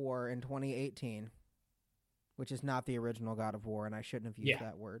God of War in 2018, which is not the original God of War, and I shouldn't have used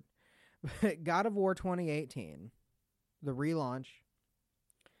that word, but God of War 2018, the relaunch,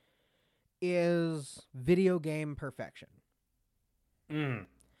 is video game perfection.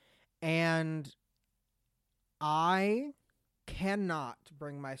 And I cannot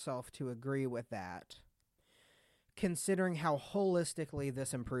bring myself to agree with that, considering how holistically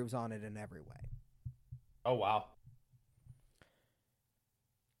this improves on it in every way. Oh, wow.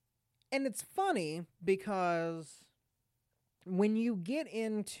 And it's funny because when you get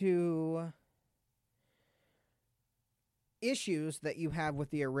into issues that you have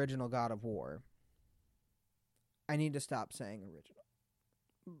with the original God of War, I need to stop saying original,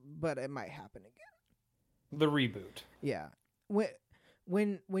 but it might happen again. The reboot. Yeah.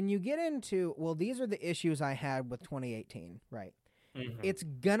 When you get into, well, these are the issues I had with 2018, right? Mm-hmm. It's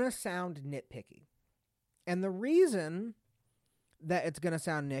gonna sound nitpicky. And the reason that it's gonna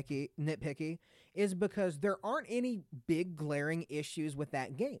sound nitpicky is because there aren't any big glaring issues with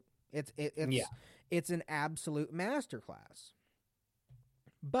that game. It's an absolute masterclass.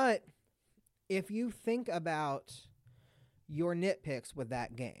 But if you think about your nitpicks with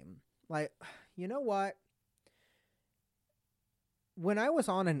that game, like, you know what? When I was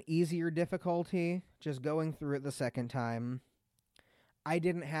on an easier difficulty, just going through it the second time, I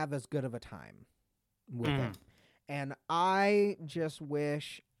didn't have as good of a time with it. And I just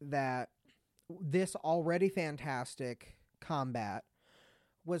wish that this already fantastic combat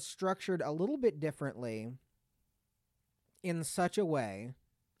was structured a little bit differently in such a way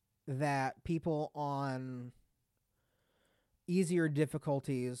that people on easier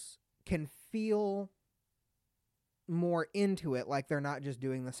difficulties can feel more into it, like they're not just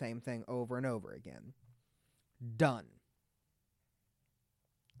doing the same thing over and over again. Done.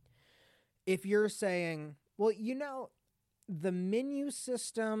 If you're saying, well, you know, the menu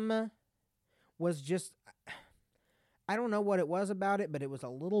system was just, I don't know what it was about it, but it was a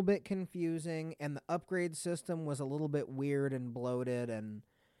little bit confusing, and the upgrade system was a little bit weird and bloated, and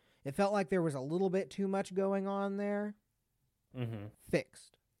it felt like there was a little bit too much going on there.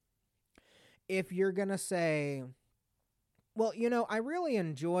 Fixed. If you're going to say, well, you know, I really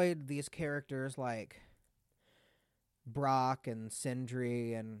enjoyed these characters like Brock and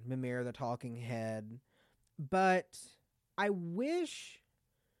Sindri and Mimir the Talking Head, but I wish,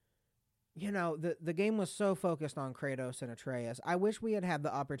 you know, the game was so focused on Kratos and Atreus. I wish we had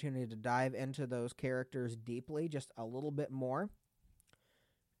the opportunity to dive into those characters deeply, just a little bit more.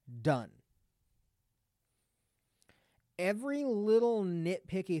 Done. Every little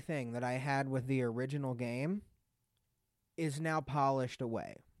nitpicky thing that I had with the original game is now polished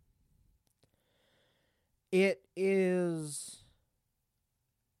away. It is,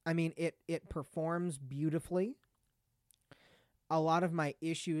 I mean, it performs beautifully. A lot of my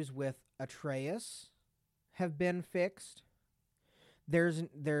issues with Atreus have been fixed.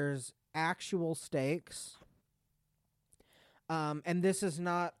 There's actual stakes. And this is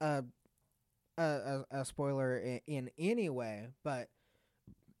not a spoiler in any way, but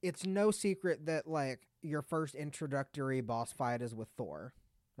it's no secret that, like, your first introductory boss fight is with Thor.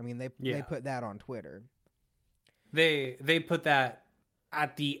 I mean, they put that on Twitter. They put that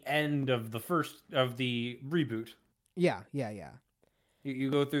at the end of the reboot. Yeah. You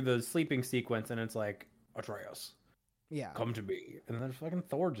go through the sleeping sequence and it's like, Atreus, come to me, and then there's fucking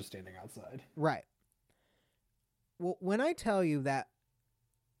Thor just standing outside. Right. Well, when I tell you that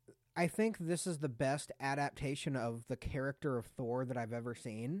I think this is the best adaptation of the character of Thor that I've ever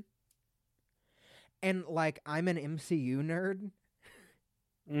seen, and, like, I'm an MCU nerd,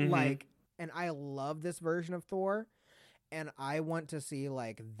 like, and I love this version of Thor, and I want to see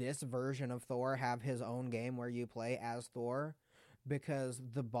like this version of Thor have his own game where you play as Thor, because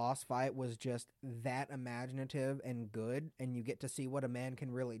the boss fight was just that imaginative and good, and you get to see what a man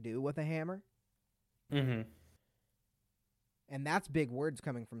can really do with a hammer. Mm-hmm. And that's big words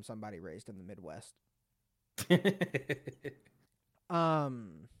coming from somebody raised in the Midwest.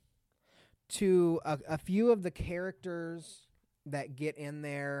 To a few of the characters that get in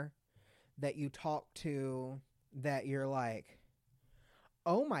there that you talk to, that you're like,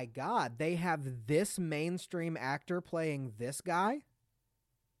 oh my God, they have this mainstream actor playing this guy?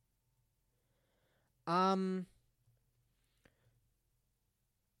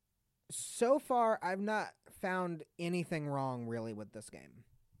 So far, I've not found anything wrong really with this game.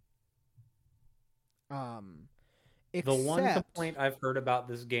 The one complaint I've heard about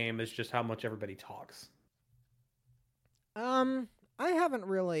this game is just how much everybody talks. I haven't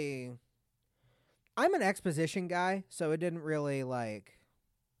really. I'm an exposition guy, so it didn't really like.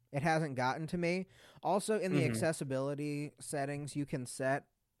 It hasn't gotten to me. Also, in the accessibility settings, you can set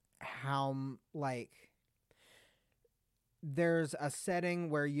how like. There's a setting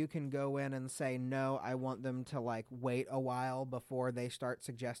where you can go in and say, no, I want them to like wait a while before they start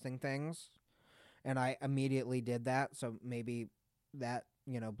suggesting things. And I immediately did that. So maybe that,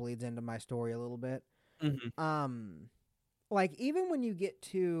 bleeds into my story a little bit. Mm-hmm. Like even when you get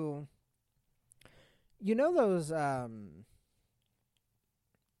to,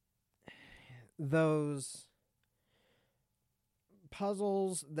 those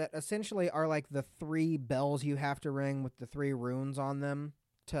puzzles that essentially are like the 3 bells you have to ring with the 3 runes on them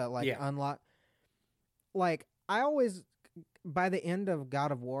to unlock. Like I always, by the end of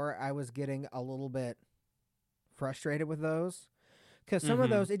God of War, I was getting a little bit frustrated with those because some of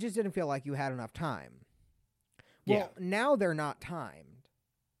those, it just didn't feel like you had enough time. Well, now they're not timed.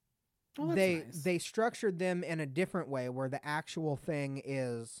 Well, they structured them in a different way where the actual thing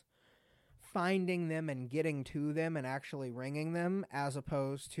is finding them and getting to them and actually ringing them, as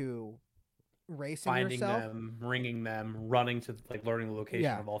opposed to racing yourself. Them, ringing them, running to like learning the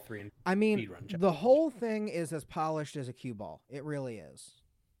location of all 3. And I mean, the whole thing is as polished as a cue ball. It really is.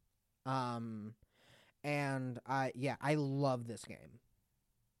 And I love this game.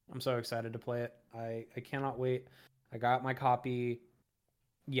 I'm so excited to play it. I cannot wait. I got my copy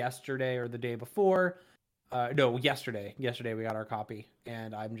yesterday or the day before. No, yesterday. Yesterday we got our copy,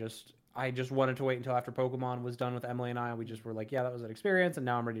 and I just wanted to wait until after Pokemon was done with Emily and I. We just were like, yeah, that was an experience, and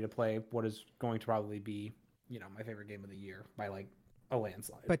now I'm ready to play what is going to probably be, my favorite game of the year by like a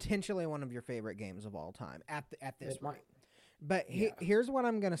landslide. Potentially one of your favorite games of all time at this point. But here's what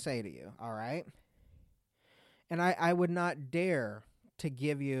I'm going to say to you, all right? And I would not dare to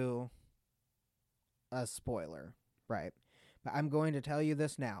give you a spoiler, right? But I'm going to tell you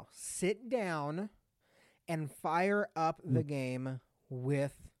this now. Sit down and fire up the game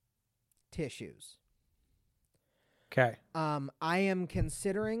with tissues. Okay. I am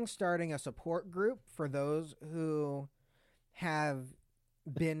considering starting a support group for those who have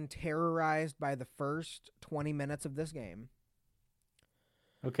been terrorized by the first 20 minutes of this game.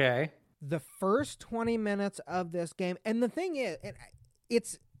 Okay. The first 20 minutes of this game, and the thing is,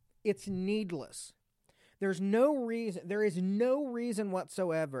 it's needless. There is no reason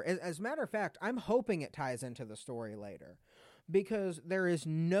whatsoever. As a matter of fact, I'm hoping it ties into the story later, because there is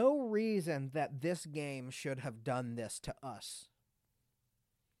no reason that this game should have done this to us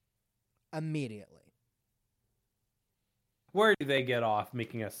immediately. Where do they get off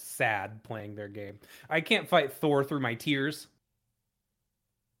making us sad playing their game? I can't fight Thor through my tears.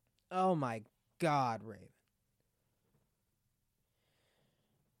 Oh my God, Raven.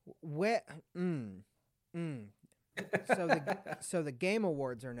 So the Game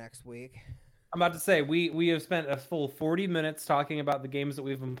Awards are next week. I'm about to say, we have spent a full 40 minutes talking about the games that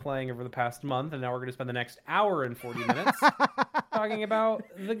we've been playing over the past month, and now we're going to spend the next hour and 40 minutes talking about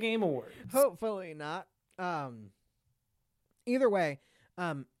the Game Awards. Hopefully not. Either way,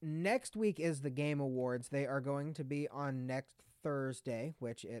 next week is the Game Awards. They are going to be on next Thursday,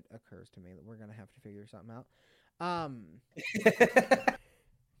 which it occurs to me that we're going to have to figure something out.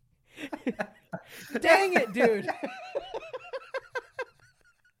 Dang it, dude.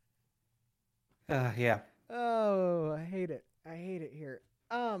 Yeah. Oh, I hate it. I hate it here.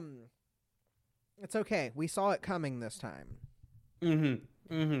 It's okay. We saw it coming this time.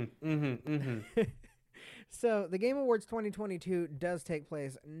 So the Game Awards 2022 does take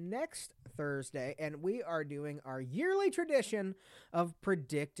place next Thursday, and we are doing our yearly tradition of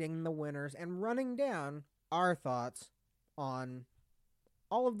predicting the winners and running down our thoughts on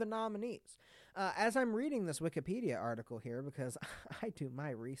all of the nominees. As I'm reading this Wikipedia article here, because I do my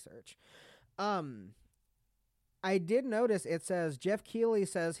research, I did notice it says Jeff Keighley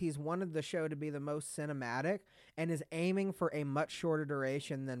says he's wanted the show to be the most cinematic and is aiming for a much shorter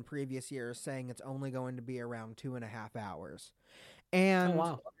duration than previous years, saying it's only going to be around 2.5 hours. And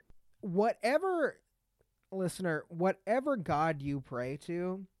wow. whatever, listener, whatever God you pray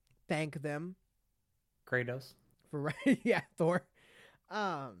to, thank them. Kratos. For yeah, Thor.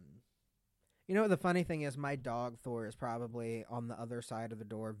 You know what the funny thing is? My dog Thor is probably on the other side of the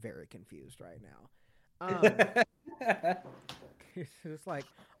door, very confused right now. It's like,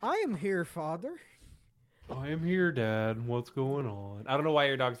 I am here, Father. I am here, Dad. What's going on? I don't know why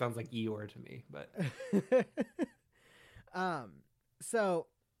your dog sounds like Eeyore to me, but so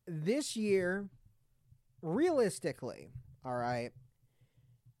this year, realistically, all right,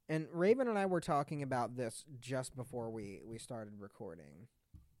 and Raven and I were talking about this just before we started recording.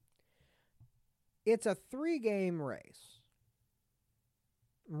 It's a 3-game race.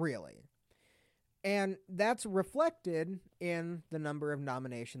 Really. And that's reflected in the number of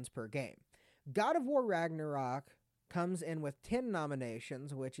nominations per game. God of War Ragnarok comes in with 10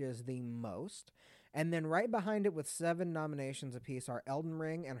 nominations, which is the most. And then right behind it with 7 nominations apiece are Elden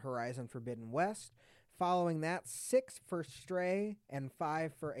Ring and Horizon Forbidden West. Following that, 6 for Stray and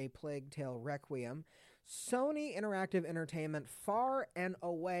 5 for A Plague Tale Requiem. Sony Interactive Entertainment far and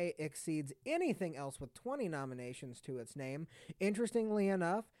away exceeds anything else with 20 nominations to its name. Interestingly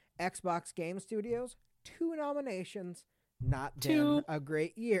enough, Xbox Game Studios, 2 nominations, not been a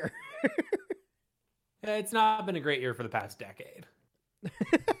great year. It's not been a great year for the past decade.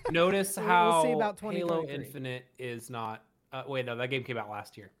 Notice how we'll see about Halo Infinite is not... wait, no, that game came out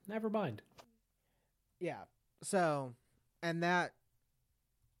last year. Never mind. Yeah, so, and that,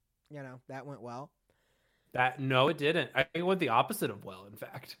 that went well. No, it didn't. I think it went the opposite of well, in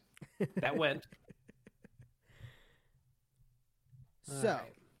fact. That went. So...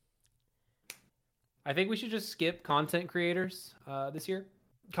 Right. I think we should just skip content creators this year.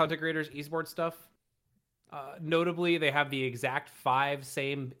 Content creators, esports stuff. Notably, they have the exact 5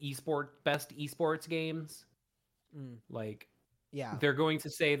 same best esports games. Like, yeah, they're going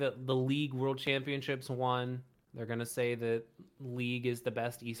to say that the League World Championships won. They're going to say that League is the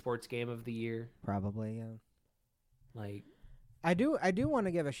best esports game of the year. Probably, yeah. Like, I do want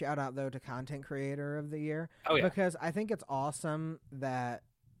to give a shout out though to Content Creator of the Year. Oh yeah, because I think it's awesome that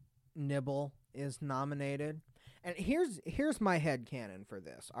Nibble is nominated. And here's my headcanon for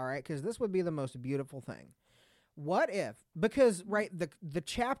this, all right? Because this would be the most beautiful thing. What if, because, right, the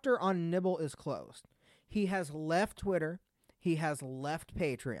chapter on Nibble is closed. He has left Twitter. He has left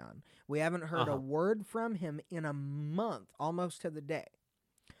Patreon. We haven't heard a word from him in a month, almost to the day.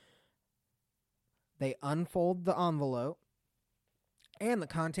 They unfold the envelope, and the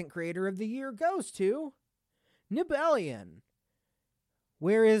Content Creator of the Year goes to Nibellion.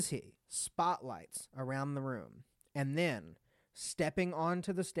 Where is he? Spotlights around the room. And then, stepping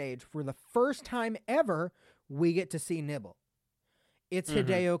onto the stage for the first time ever, we get to see Nibble. It's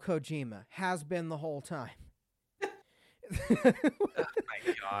Hideo Kojima. Has been the whole time. Oh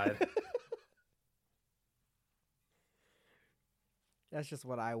my God. That's just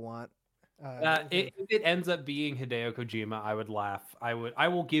what I want. If it ends up being Hideo Kojima, I would laugh. I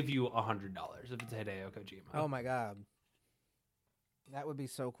will give you $100 if it's Hideo Kojima. Oh my God. That would be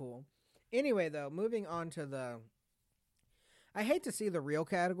so cool. Anyway, though, moving on to I hate to see the real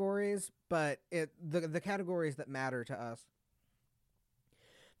categories, but the categories that matter to us.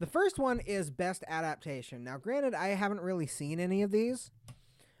 The first one is Best Adaptation. Now, granted, I haven't really seen any of these.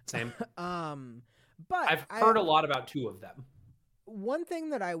 Same. But I've heard a lot about 2 of them. One thing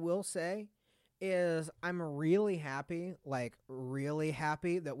that I will say is I'm really happy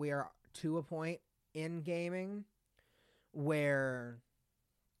that we are to a point in gaming where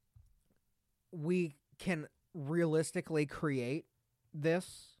we can realistically create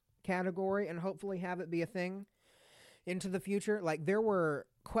this category and hopefully have it be a thing into the future. Like, there were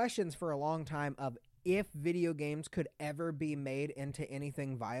questions for a long time of if video games could ever be made into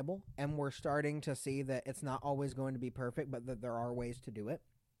anything viable, and we're starting to see that it's not always going to be perfect, but that there are ways to do it.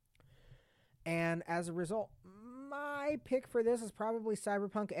 And as a result, my pick for this is probably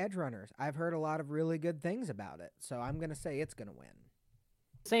Cyberpunk Edgerunners. I've heard a lot of really good things about it, so I'm going to say it's going to win.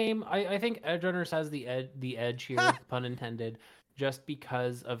 Same. I think Edgerunners has the edge here, pun intended, just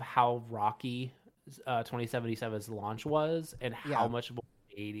because of how rocky 2077's launch was and how much more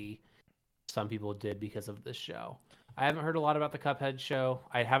 80 some people did because of this show. I haven't heard a lot about the Cuphead show.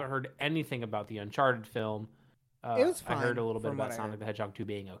 I haven't heard anything about the Uncharted film. It was fine. I heard a little bit about Sonic the Hedgehog 2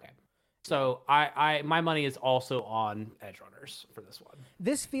 being okay. So my money is also on Edgerunners for this one.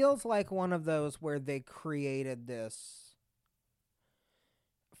 This feels like one of those where they created this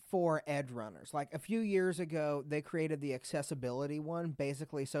for edge runners. Like a few years ago, they created the accessibility one,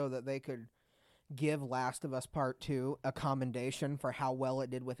 basically so that they could give Last of Us Part 2 a commendation for how well it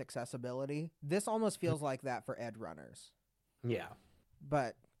did with accessibility. This almost feels like that for edge runners. Yeah.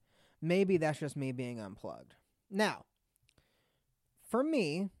 But maybe that's just me being unplugged. Now, for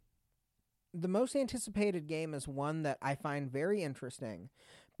me, the most anticipated game is one that I find very interesting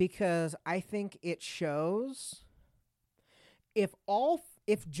because I think it shows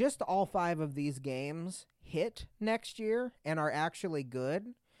if just all 5 of these games hit next year and are actually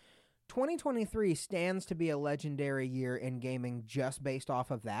good, 2023 stands to be a legendary year in gaming just based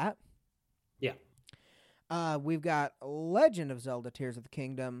off of that. Yeah. We've got Legend of Zelda Tears of the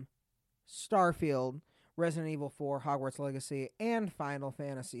Kingdom, Starfield, Resident Evil 4, Hogwarts Legacy, and Final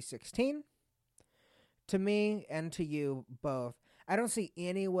Fantasy 16. To me and to you both, I don't see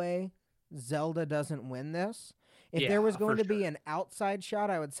any way Zelda doesn't win this. If there was going to be an outside shot,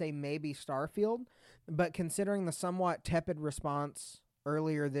 I would say maybe Starfield. But considering the somewhat tepid response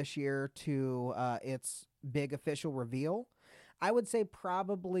earlier this year to its big official reveal, I would say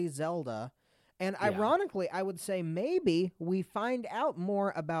probably Zelda. And ironically, I would say maybe we find out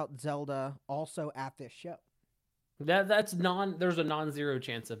more about Zelda also at this show. There's a non-zero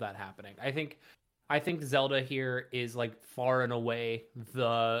chance of that happening. I think Zelda here is like far and away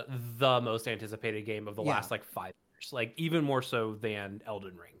the most anticipated game of the last like 5 years, like even more so than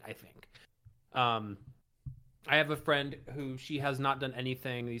Elden Ring, I think. I have a friend who she has not done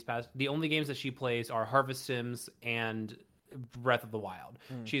anything the only games that she plays are Harvest Sims and Breath of the Wild.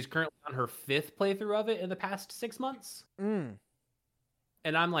 She's currently on her 5th playthrough of it in the past 6 months. And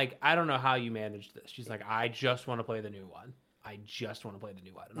I'm like, I don't know how you managed this. She's like, I just want to play the new one.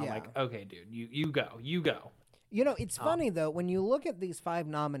 And I'm like, okay, dude, you go. You know, it's funny though, when you look at these 5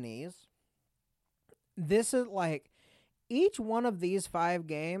 nominees, this is like, each one of these 5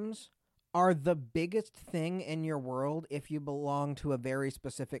 games are the biggest thing in your world if you belong to a very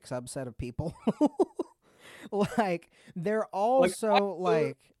specific subset of people. Like, they're also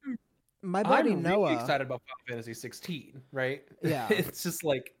like my buddy I'm Noah. Really excited about Final Fantasy 16, right? Yeah. It's just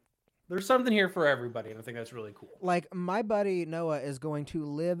like there's something here for everybody, and I think that's really cool. Like, my buddy Noah is going to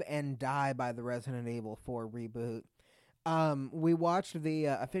live and die by the Resident Evil 4 reboot. We watched the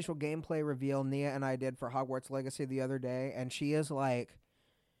official gameplay reveal Nia and I did for Hogwarts Legacy the other day, and she was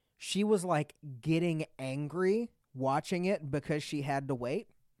like getting angry watching it because she had to wait.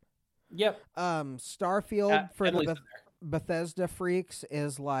 Yep. Starfield for the Bethesda freaks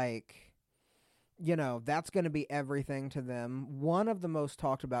is like, you know, that's going to be everything to them. One of the most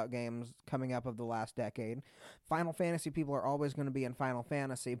talked about games coming up of the last decade. Final Fantasy people are always going to be in Final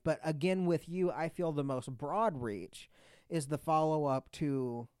Fantasy. But again, with you, I feel the most broad reach is the follow-up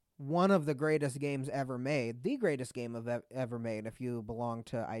to one of the greatest games ever made, the greatest game ever made if you belong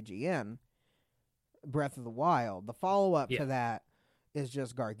to IGN, Breath of the Wild. The follow-up to that is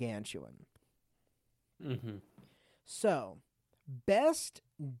just gargantuan. Mm-hmm. So, best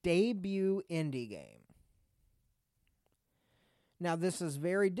debut indie game. Now, this is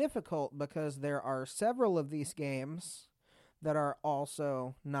very difficult because there are several of these games that are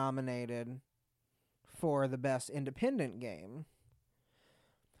also nominated for the best independent game.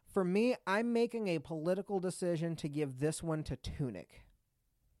 For me, I'm making a political decision to give this one to Tunic.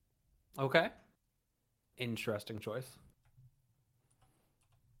 Okay. Interesting choice.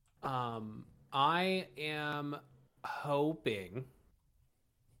 I am hoping,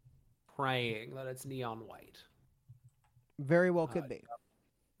 praying that it's Neon White. Very well could be.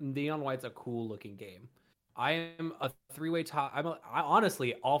 Neon White's a cool looking game. I am a 3-way top. I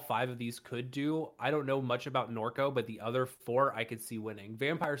honestly, all 5 of these could do. I don't know much about Norco, but the other 4 I could see winning.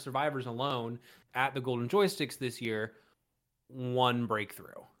 Vampire Survivors alone at the Golden Joysticks this year, 1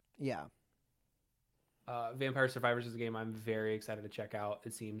 breakthrough. Yeah. Vampire Survivors is a game I'm very excited to check out.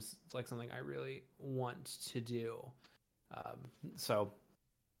 It seems like something I really want to do. So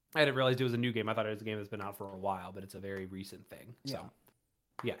I didn't realize it was a new game. I thought it was a game that's been out for a while, but it's a very recent thing. Yeah. So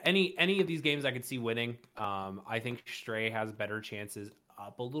yeah, any of these games I could see winning. I think Stray has better chances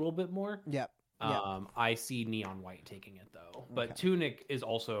up a little bit more. Yep. I see Neon White taking it though, but Tunic is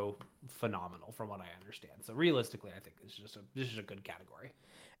also phenomenal from what I understand. So realistically, I think this is a good category.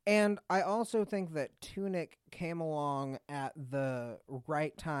 And I also think that Tunic came along at the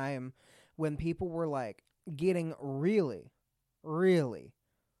right time when people were like getting really, really,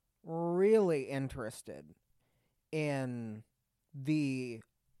 really interested in the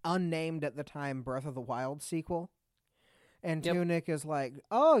unnamed at the time Breath of the Wild sequel. And Tunic is like,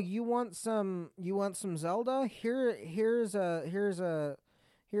 "Oh, you want some Zelda? Here's a Zelda.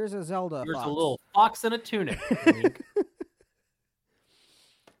 Here's fox. a little fox and a tunic."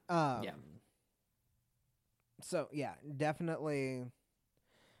 Yeah. So yeah, definitely.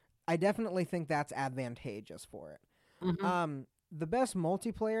 I definitely think that's advantageous for it. Mm-hmm. The best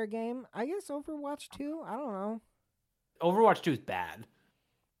multiplayer game, I guess Overwatch 2. I don't know. Overwatch 2 is bad.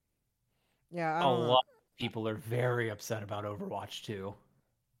 Yeah, I A don't know. lot of people are very upset about Overwatch 2.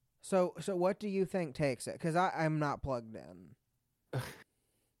 So what do you think takes it? Because I'm not plugged in.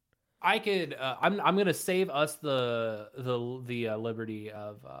 I could. I'm gonna save us the liberty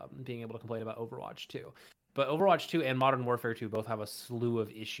of being able to complain about Overwatch 2. But Overwatch 2 and Modern Warfare 2 both have a slew of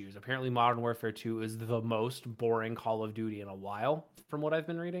issues. Apparently, Modern Warfare 2 is the most boring Call of Duty in a while, from what I've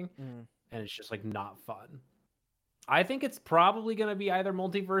been reading, Mm. and it's just like not fun. I think it's probably gonna be either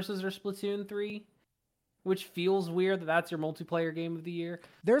Multiverses or Splatoon 3, which feels weird that that's your multiplayer game of the year.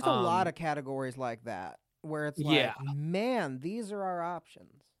 There's a lot of categories like that where it's Yeah. like, man, these are our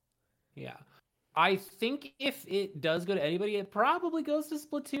options. Yeah. I think if it does go to anybody, it probably goes to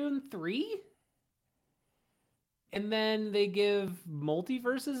Splatoon 3. And then they give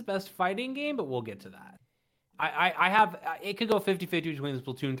Multiverses best fighting game, but we'll get to that. I have, it could go 50-50 between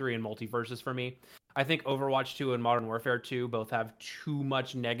Splatoon 3 and Multiverses for me. I think Overwatch 2 and Modern Warfare 2 both have too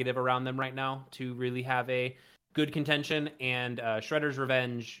much negative around them right now to really have a good contention. And Shredder's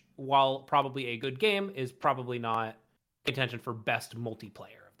Revenge, while probably a good game, is probably not contention for best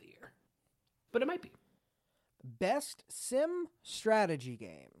multiplayer of the year. But it might be. Best sim strategy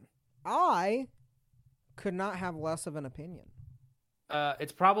game. I could not have less of an opinion.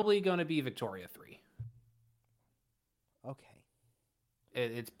 It's probably going to be Victoria 3. Okay.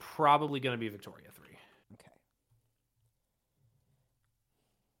 It's probably going to be Victoria 3. Okay.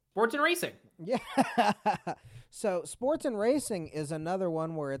 Sports and racing. Yeah. So sports and racing is another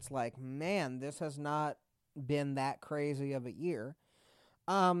one where it's like, man, this has not been that crazy of a year.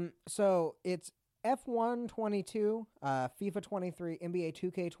 So it's F1 22, FIFA 23, NBA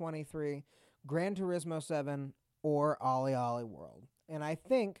 2K 23, Gran Turismo 7, or Ollie Ollie World. And I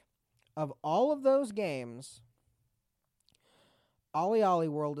think of all of those games, Ollie Ollie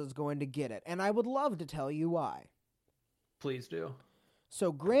World is going to get it. And I would love to tell you why. Please do.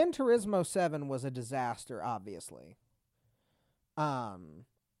 So Gran Turismo 7 was a disaster, obviously.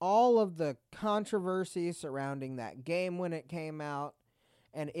 All of the controversy surrounding that game when it came out,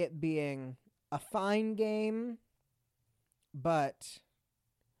 and it being a fine game, but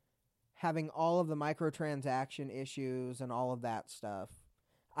having all of the microtransaction issues and all of that stuff,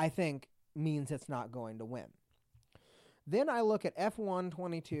 I think means it's not going to win. Then I look at F1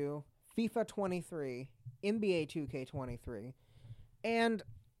 22, FIFA 23, NBA 2K 23, and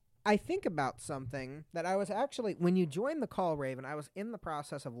I think about something that I was actually, when you joined the call, Raven, I was in the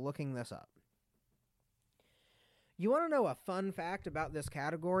process of looking this up. You want to know a fun fact about this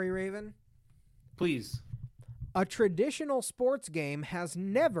category, Raven? Please. A traditional sports game has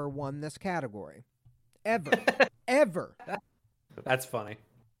never won this category. Ever. Ever. That's funny.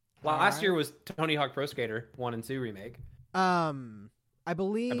 Last year was Tony Hawk Pro Skater 1 and 2 remake. I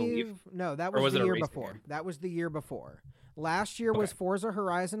believe. No, that was the year before. Game? That was the year before. Last year Okay. was Forza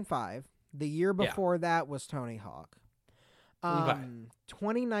Horizon 5. The year before that was Tony Hawk.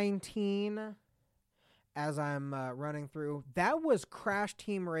 2019, as I'm running through, that was Crash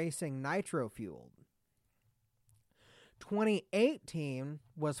Team Racing Nitro Fueled. 2018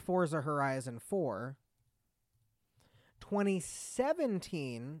 was Forza Horizon 4.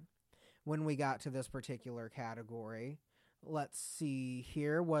 2017, when we got to this particular category, let's see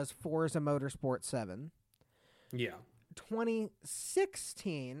here, was Forza Motorsport 7. Yeah.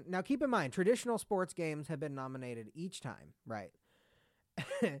 2016, now keep in mind, traditional sports games have been nominated each time, right?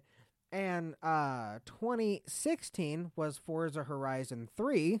 And 2016 was Forza Horizon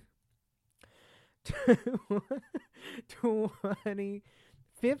 3.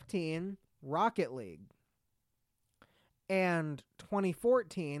 2015, Rocket League. And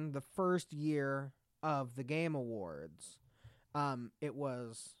 2014, the first year of the Game Awards, it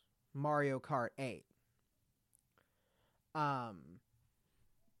was Mario Kart 8.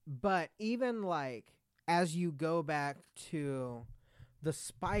 But even like as you go back to the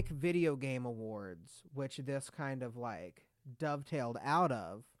Spike Video Game Awards, which this kind of like dovetailed out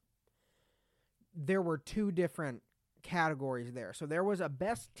of, there were two different categories there. So there was a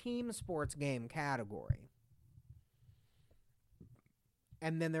best team sports game category.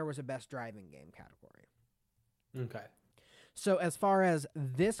 And then there was a best driving game category. Okay. So as far as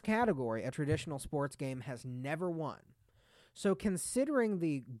this category, a traditional sports game has never won. So considering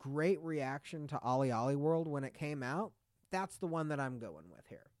the great reaction to Ollie Ollie World when it came out, that's the one that I'm going with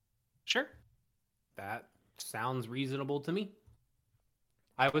here. Sure. That sounds reasonable to me.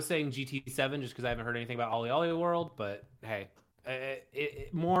 I was saying GT7 just because I haven't heard anything about Ollie Ollie World, but hey,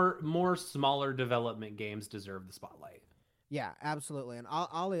 More smaller development games deserve the spotlight. Yeah, absolutely. And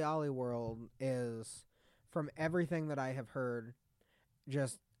Ollie Ollie World is, from everything that I have heard,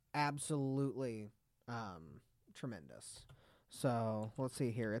 just absolutely tremendous. So let's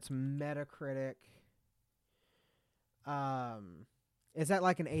see here. It's Metacritic. It's at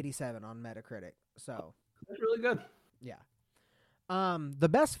like an 87 on Metacritic. So That's really good. yeah. The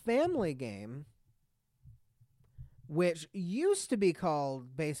best family game, which used to be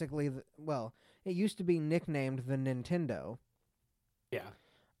called basically, it used to be nicknamed the Nintendo. Yeah.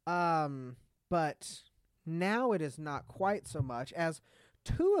 But now it is not quite so much, as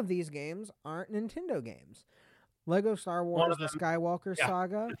two of these games aren't Nintendo games. Lego Star Wars The Skywalker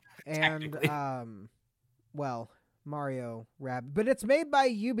Saga and Mario Rabbids. But it's made by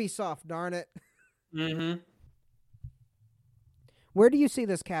Ubisoft, darn it. Mm-hmm. Where do you see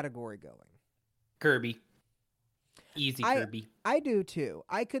this category going? Kirby. Easy Kirby. I do too.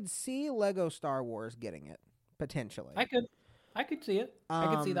 I could see Lego Star Wars getting it, potentially. I could see it. I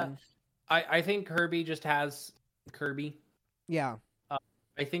could see that. I think Kirby just has Kirby. Yeah.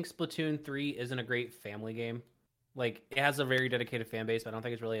 I think Splatoon 3 isn't a great family game. Like, it has a very dedicated fan base, but I don't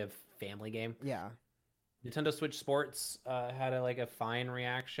think it's really a family game. Yeah. Nintendo Switch Sports had a fine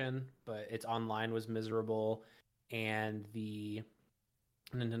reaction, but its online was miserable, and the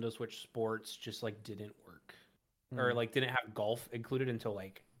Nintendo Switch Sports just didn't work, or didn't have golf included until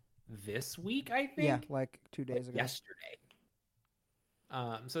this week, I think. Yeah, 2 days ago. Yesterday.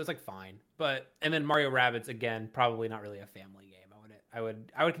 So it's fine, and then Mario Rabbids, again, probably not really a family game. I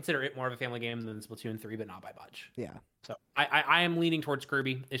would consider it more of a family game than Splatoon 3, but not by much. Yeah. So I am leaning towards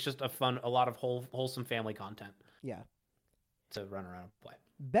Kirby. It's just a lot of wholesome family content. Yeah. To run around and play.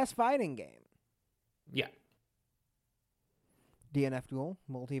 Best fighting game. Yeah. DNF Duel,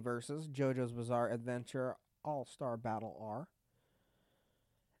 Multiverses, JoJo's Bizarre Adventure, All-Star Battle R,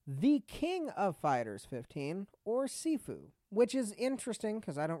 The King of Fighters 15, or Sifu, which is interesting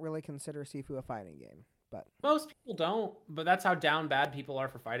because I don't really consider Sifu a fighting game. But most people don't, but that's how down bad people are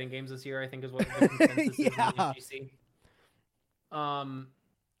for fighting games this year, I think, is what the consensus is in the UGC.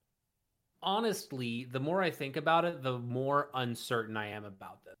 Honestly, the more I think about it, the more uncertain I am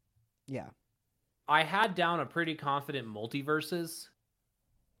about this. Yeah. I had down a pretty confident Multiverses,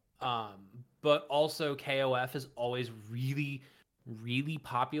 but also KOF is always really, really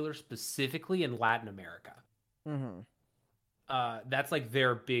popular, specifically in Latin America. Mm-hmm. That's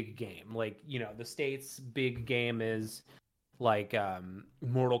their big game. The States' big game is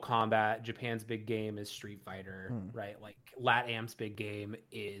Mortal Kombat. Japan's big game is Street Fighter, right? LatAm's big game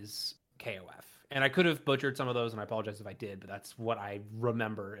is KOF. And I could have butchered some of those, and I apologize if I did, but that's what I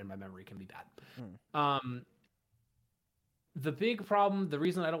remember, and my memory can be bad. The big problem, the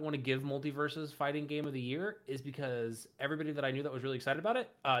reason I don't want to give Multiverses Fighting Game of the Year is because everybody that I knew that was really excited about it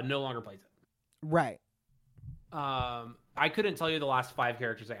no longer plays it. Right. I couldn't tell you the last 5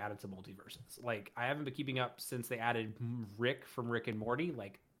 characters I added to Multiverses. I haven't been keeping up since they added Rick from Rick and Morty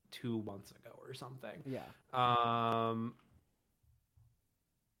 2 months ago or something. Yeah.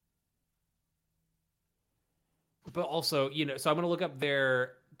 But also, so I'm going to look up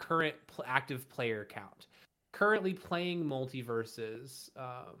their current active player count. Currently playing Multiverses.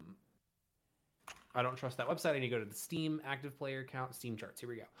 I don't trust that website. I need to go to the Steam active player count, Steam charts. Here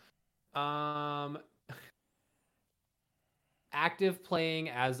we go. Active playing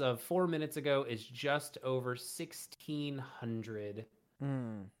as of 4 minutes ago is just over 1,600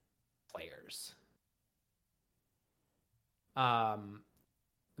 players.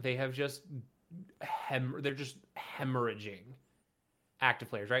 They have just they're just hemorrhaging active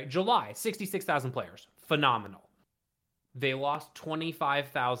players, right? July, 66,000 players. Phenomenal. They lost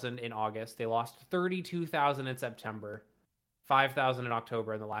 25,000 in August. They lost 32,000 in September. 5,000 in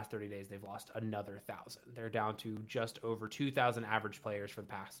October. In the last 30 days, they've lost another 1,000. They're down to just over 2,000 average players for the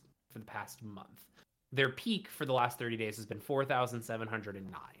past month. Their peak for the last 30 days has been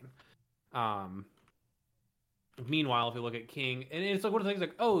 4,709. Meanwhile, if you look at King, and it's one of the things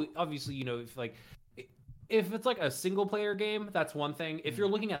obviously, if it's a single player game, that's one thing. If you're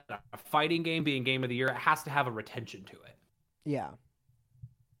looking at a fighting game being game of the year, it has to have a retention to it. Yeah.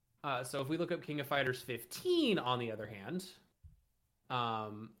 So if we look up King of Fighters 15, on the other hand,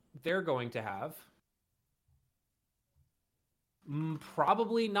 they're going to have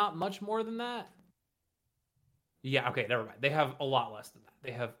probably not much more than that. Yeah, okay, never mind. They have a lot less than that. They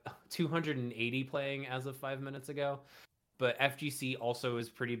have 280 playing as of 5 minutes ago, but FGC also is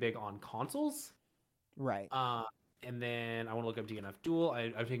pretty big on consoles. Right. And then I want to look up DNF Duel.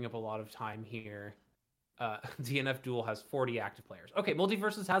 I'm taking up a lot of time here. DNF Duel has 40 active players. Okay,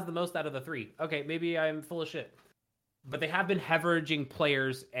 Multiverses has the most out of the 3. Okay, maybe I'm full of shit. but they have been hemorrhaging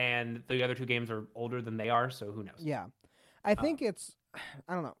players, and the other two games are older than they are, so who knows? Yeah. I think it's,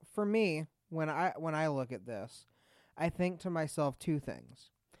 I don't know. For me, when I look at this, I think to myself two things.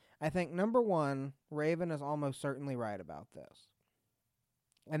 I think, number one, Raven is almost certainly right about this.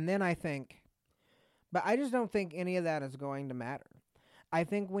 And then I think, but I just don't think any of that is going to matter. I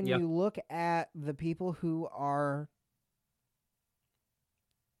think when you look at the people who are,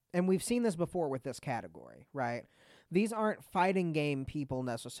 and we've seen this before with this category, right? These aren't fighting game people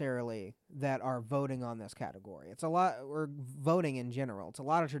necessarily that are voting on this category. It's a lot, or voting in general. It's a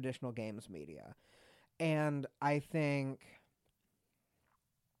lot of traditional games media. And I think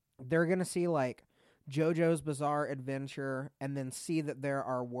they're going to see like JoJo's Bizarre Adventure and then see that there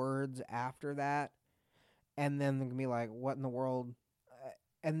are words after that. And then they're going to be like, what in the world?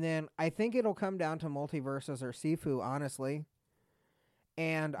 And then I think it'll come down to Multiverses or Sifu, honestly.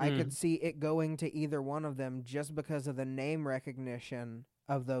 And I could see it going to either one of them just because of the name recognition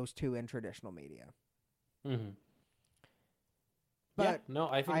of those two in traditional media. Mm-hmm. But no,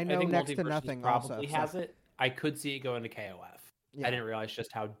 I know think next to Multiverses nothing probably also, has it. I could see it going to KOF. Yeah. I didn't realize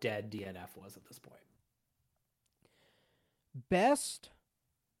just how dead DNF was at this point. Best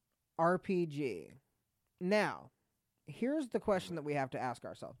RPG. Now, here's the question that we have to ask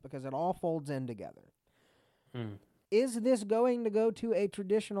ourselves because it all folds in together. Is this going to go to a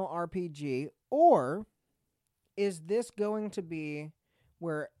traditional RPG, or is this going to be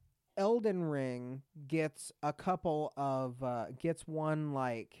where Elden Ring gets a couple of,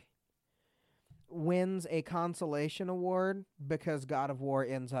 wins a consolation award because God of War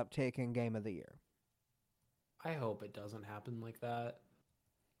ends up taking Game of the Year? I hope it doesn't happen like that.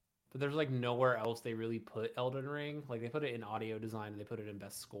 But there's like nowhere else they really put Elden Ring. Like they put it in audio design and they put it in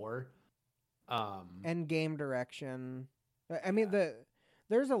best score. And game direction. I mean,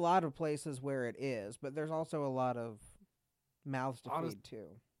 there's a lot of places where it is, but there's also a lot of mouths to feed too.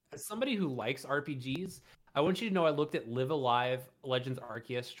 As somebody who likes RPGs, I want you to know I looked at Live Alive, Legends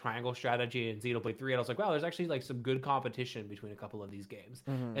Arceus, Triangle Strategy, and Xenoblade 3, and I was like, wow, there's actually like some good competition between a couple of these games.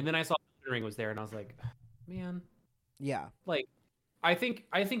 Mm-hmm. And then I saw Elden Ring was there, and I was like, man. Yeah. Like, I think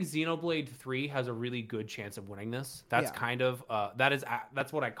Xenoblade 3 has a really good chance of winning this. That's kind of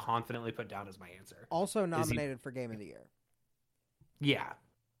that's what I confidently put down as my answer. Also nominated for Game of the Year. Yeah.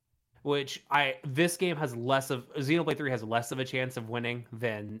 Which this game has Xenoblade 3 has less of a chance of winning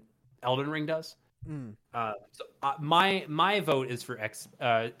than Elden Ring does. My vote is for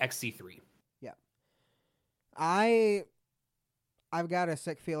XC3. Yeah. I've got a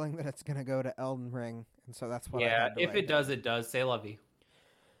sick feeling that it's going to go to Elden Ring, and so that's what I had to if it does, down. it does. Say la vie.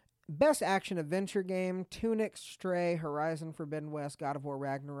 Best action adventure game: Tunic, Stray, Horizon Forbidden West, God of War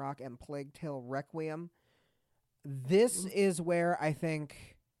Ragnarok, and Plague Tale Requiem. This is where I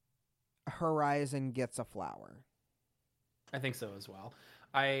think Horizon gets a flower. I think so as well.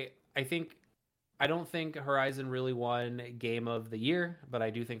 I don't think Horizon really won Game of the Year, but I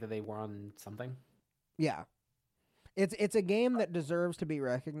do think that they won something. Yeah. It's a game that deserves to be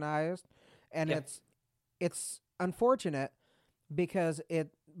recognized, and it's unfortunate because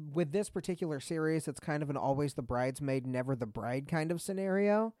with this particular series, it's kind of an always the bridesmaid, never the bride kind of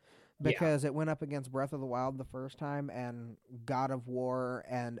scenario, because it went up against Breath of the Wild the first time and God of War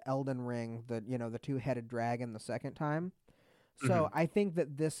and Elden Ring, the two-headed dragon, the second time. So I think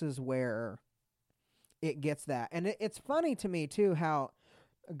that this is where it gets that. And it's funny to me, too, how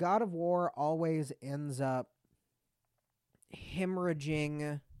God of War always ends up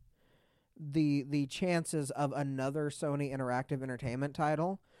hemorrhaging the chances of another Sony Interactive Entertainment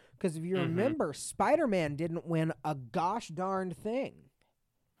title. Because if you remember, Spider-Man didn't win a gosh darned thing.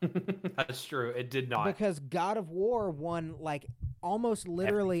 That's true. It did not. Because God of War won like almost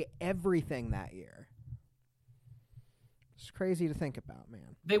literally everything that year. It's crazy to think about,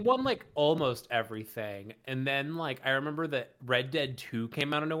 man. They won like almost everything. And then like I remember that Red Dead 2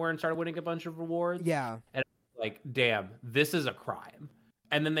 came out of nowhere and started winning a bunch of awards. Yeah. And like, damn, this is a crime.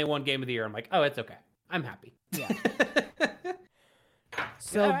 And then they won Game of the Year. I'm like, oh, it's okay. I'm happy. Yeah.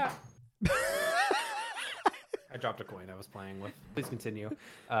 So I dropped a coin I was playing with. Please continue.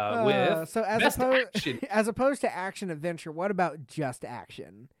 With so as opposed to action adventure, what about just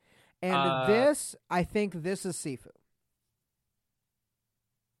action? And I think this is Sifu.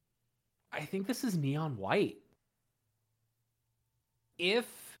 I think this is Neon White. If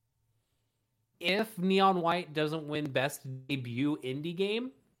Neon White doesn't win Best Debut Indie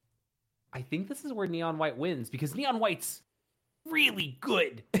Game, I think this is where Neon White wins, because Neon White's really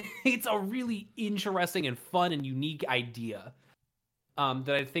good. It's a really interesting and fun and unique idea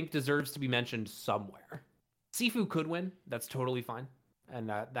that I think deserves to be mentioned somewhere. Sifu could win. That's totally fine. And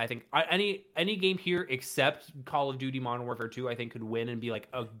I think any game here except Call of Duty Modern Warfare 2, I think could win and be like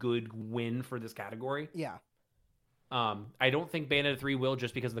a good win for this category. Yeah. I don't think Bayonetta 3 will,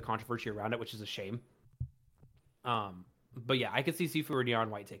 just because of the controversy around it, which is a shame. But yeah, I could see Sifu or Neon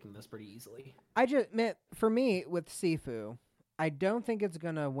White taking this pretty easily. I just meant, for me, with Sifu, I don't think it's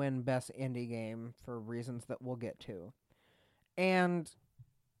going to win Best Indie Game for reasons that we'll get to. And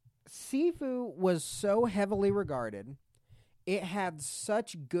Sifu was so heavily regarded, it had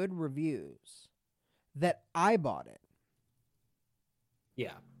such good reviews that I bought it.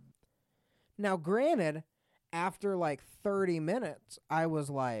 Yeah. Now, granted, after like 30 minutes, I was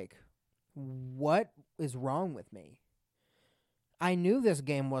like, what is wrong with me? I knew this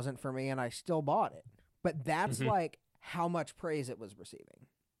game wasn't for me, and I still bought it. But that's like how much praise it was receiving.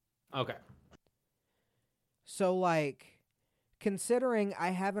 Okay. So, like, considering I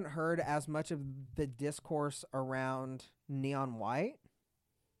haven't heard as much of the discourse around Neon White,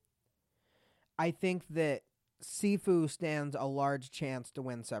 I think that Sifu stands a large chance to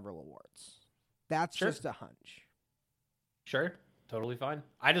win several awards. That's just a hunch. Sure. Totally fine.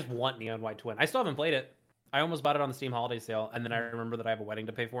 I just want Neon White to win. I still haven't played it. I almost bought it on the Steam holiday sale, and then I remember that I have a wedding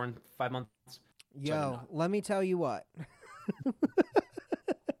to pay for in 5 months. Yo, let me tell you what.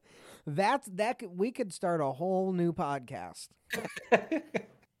 We could start a whole new podcast.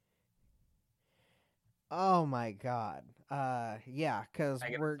 Oh my god. Yeah, because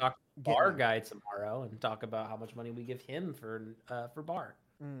we're talk to Bar Guy tomorrow and talk about how much money we give him for Bar.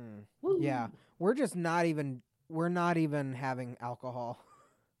 Yeah, we're not even having alcohol.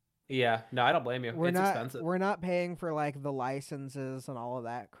 Yeah, no, I don't blame you. It's expensive. We're not paying for like the licenses and all of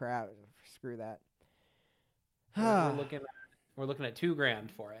that crap. Screw that. We're looking at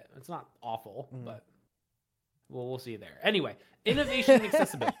 $2,000 for it. It's not awful, but we'll see there. Anyway, innovation and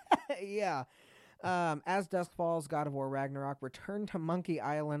accessibility. Yeah. As Dusk Falls, God of War Ragnarok, Return to Monkey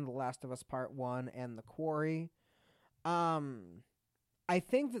Island, The Last of Us Part 1, and The Quarry. I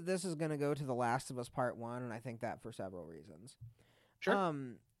think that this is going to go to The Last of Us Part 1, and I think that for several reasons. Sure.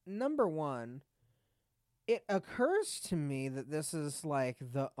 Number one, it occurs to me that this is like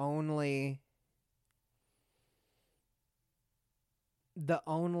the only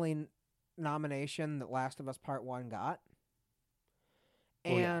nomination that Last of Us Part 1 got.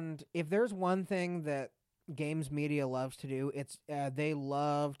 And if there's one thing that games media loves to do, it's they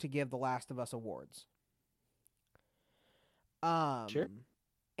love to give The Last of Us awards. Sure.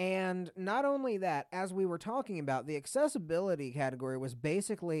 And not only that, as we were talking about, the accessibility category was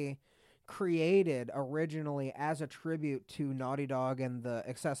basically created originally as a tribute to Naughty Dog and the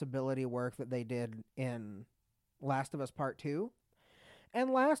accessibility work that they did in Last of Us Part 2.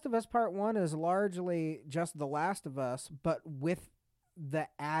 And Last of Us Part 1 is largely just The Last of Us, but with the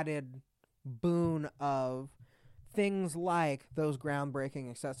added boon of things like those groundbreaking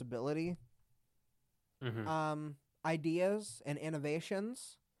accessibility ideas and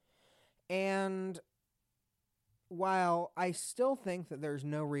innovations. And while I still think that there's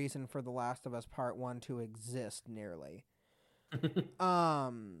no reason for The Last of Us Part 1 to exist nearly, the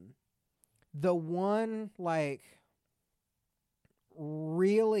one, like,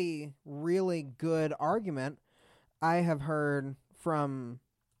 really, really good argument I have heard for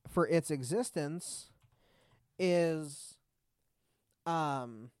its existence is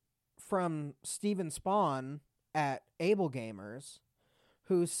from Steven Spawn at Able Gamers,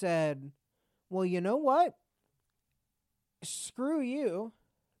 who said, well, you know what? Screw you.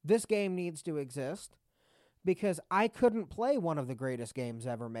 This game needs to exist because I couldn't play one of the greatest games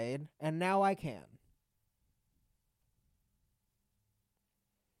ever made, and now I can.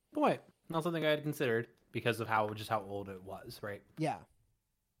 Boy, not something I had considered because of how old it was, right? Yeah.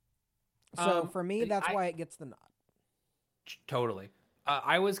 So for me, that's why it gets the nod. Totally.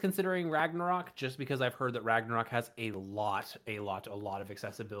 I was considering Ragnarok just because I've heard that Ragnarok has a lot of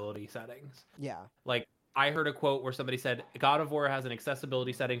accessibility settings. Yeah. Like, I heard a quote where somebody said, God of War has an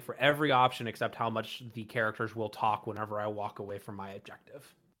accessibility setting for every option except how much the characters will talk whenever I walk away from my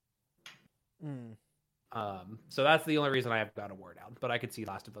objective. So that's the only reason I have God of War down, but I could see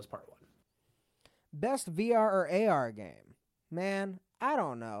Last of Us Part 1. Best VR or AR game? Man, I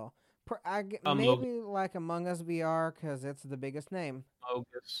don't know. Maybe like Among Us VR because it's the biggest name.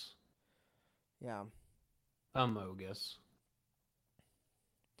 Amogus. Yeah. Amogus.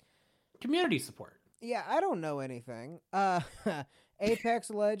 Community support. Yeah, I don't know anything. Apex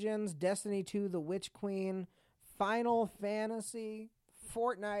Legends, Destiny 2, The Witch Queen, Final Fantasy,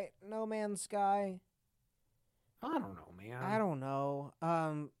 Fortnite, No Man's Sky. I don't know, man. I don't know.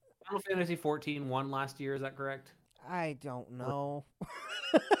 Final Fantasy 14 won last year, is that correct? I don't know.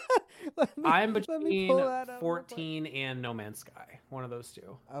 I'm let me between pull that up real quick. 14 and No Man's Sky. One of those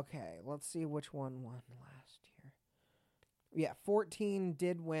two. Okay, let's see which one won last year. Yeah, 14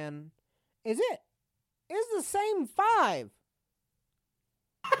 did win. Is it? It's the same 5.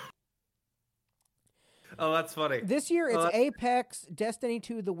 Oh, that's funny. This year it's Apex, Destiny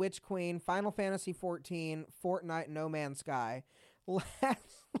 2, The Witch Queen, Final Fantasy 14, Fortnite, No Man's Sky.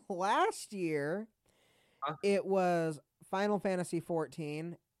 Last year it was Final Fantasy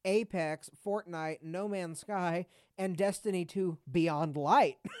 14, Apex, Fortnite, No Man's Sky, and Destiny 2 Beyond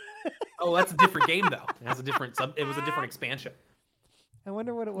Light. Oh, that's a different game though. It has a different it was a different expansion. I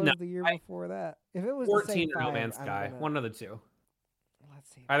wonder what it was the year before that. If it was 14 the same or No Man's Sky, one of the two.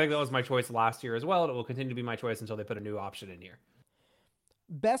 Let's see. I think that was my choice last year as well, and it will continue to be my choice until they put a new option in here.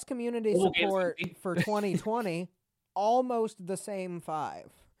 Best community support for 2020, almost the same 5.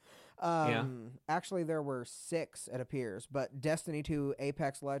 Actually, there were 6, it appears, but Destiny 2,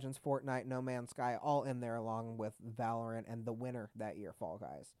 Apex Legends, Fortnite, No Man's Sky, all in there along with Valorant and the winner that year, Fall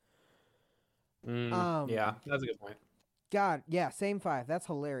Guys. Yeah, that's a good point. God, yeah, same 5. That's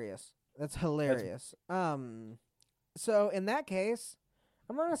hilarious. So in that case,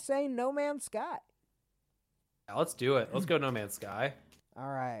 I'm going to say No Man's Sky. Yeah, let's do it. Let's go No Man's Sky. All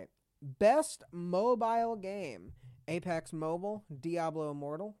right. Best mobile game. Apex Mobile, Diablo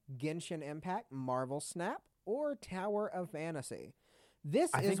Immortal, Genshin Impact, Marvel Snap, or Tower of Fantasy.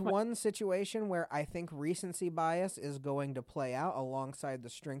 This is one situation where I think recency bias is going to play out alongside the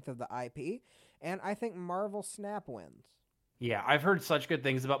strength of the IP, and I think Marvel Snap wins. Yeah, I've heard such good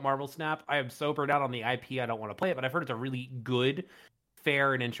things about Marvel Snap. I am so burned out on the IP, I don't want to play it, but I've heard it's a really good,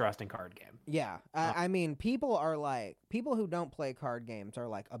 fair, and interesting card game. Yeah, I mean, people who don't play card games are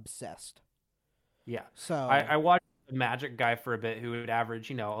like obsessed. Yeah. So I watched a Magic guy for a bit who would average,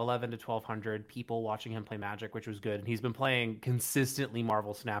 11 to 1,200 people watching him play Magic, which was good. And he's been playing consistently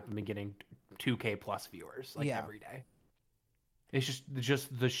Marvel Snap and been getting 2K plus viewers every day. It's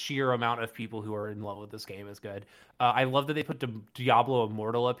just the sheer amount of people who are in love with this game is good. I love that they put Diablo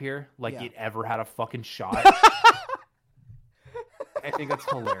Immortal up here, it ever had a fucking shot. I think that's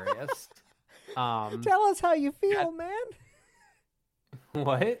hilarious. Tell us how you feel, man.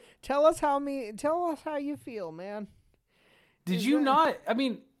 What? Tell us how you feel, man. Did you not? I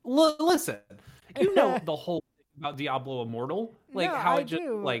mean, listen. You know the whole thing about Diablo Immortal, how it just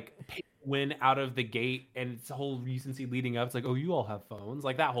went out of the gate, and its whole recency leading up. It's like, oh, you all have phones,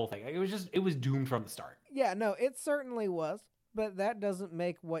 that whole thing. It was doomed from the start. Yeah, no, it certainly was, but that doesn't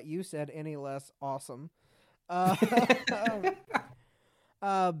make what you said any less awesome.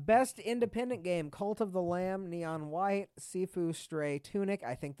 Best independent game: Cult of the Lamb, Neon White, Sifu, Stray, Tunic.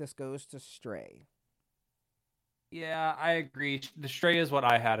 I think this goes to Stray. Yeah, I agree. The Stray is what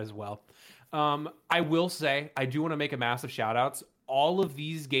I had as well. I will say, I do want to make a massive shout outs. All of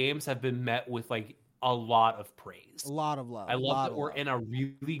these games have been met with a lot of praise. A lot of love. I love that we're in a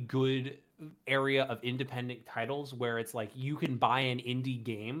really good area of independent titles where it's you can buy an indie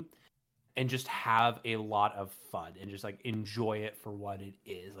game and just have a lot of fun and just enjoy it for what it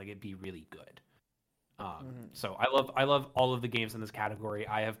is. It'd be really good. So I love all of the games in this category.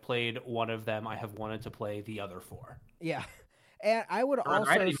 I have played one of them. I have wanted to play the other 4. Yeah. And I would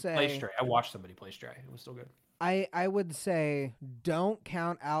also say play Stray. I watched somebody play Stray. It was still good. I would say don't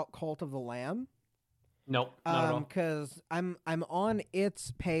count out Cult of the Lamb. Nope, not at all. Because I'm on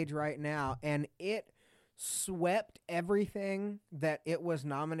its page right now, and it swept everything that it was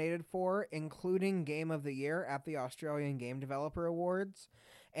nominated for, including Game of the Year at the Australian Game Developer Awards,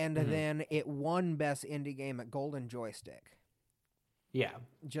 and then it won Best Indie Game at Golden Joystick. Yeah.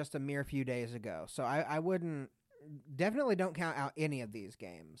 Just a mere few days ago. So I wouldn't... Definitely don't count out any of these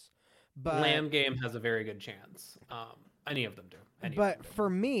games. But Lamb game has a very good chance. Any of them do. But for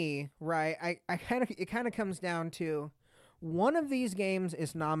me, right, it kind of comes down to one of these games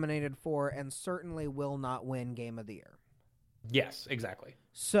is nominated for and certainly will not win Game of the Year. Yes, exactly.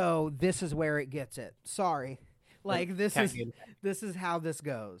 So this is where it gets it. Sorry. This is how this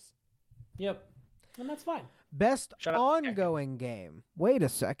goes. Yep. And that's fine. Best ongoing game. Wait a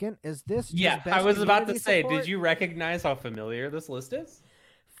second. Is this just best I was about to say, support? did you recognize how familiar this list is?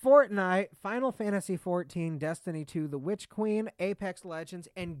 Fortnite, Final Fantasy 14, Destiny 2, The Witch Queen, Apex Legends,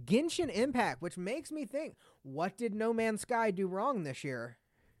 and Genshin Impact, which makes me think, what did No Man's Sky do wrong this year?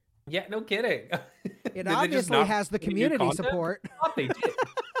 Yeah, no kidding. It obviously has the community support. I thought they did.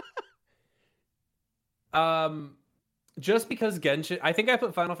 Just because Genshin... I think I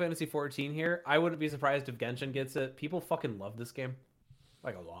put Final Fantasy 14 here. I wouldn't be surprised if Genshin gets it. People fucking love this game.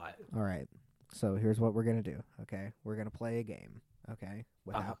 A lot. All right. So here's what we're going to do, okay? We're going to play a game, okay?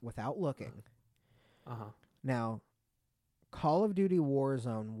 Without looking. Uh-huh. Now, Call of Duty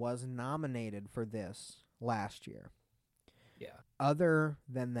Warzone was nominated for this last year. Yeah. Other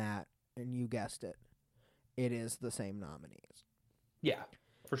than that, and you guessed it, it is the same nominees. Yeah,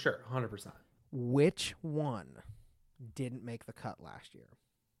 for sure. 100%. Which one didn't make the cut last year?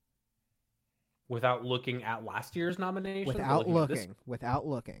 Without looking at last year's nominations? Without looking. Without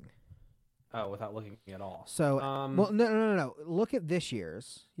looking. Oh, without looking at all. So, well, no. Look at this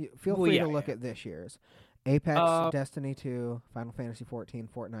year's. Feel free to look at this year's. Apex, Destiny 2, Final Fantasy 14,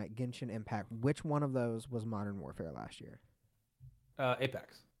 Fortnite, Genshin Impact. Which one of those was Modern Warfare last year?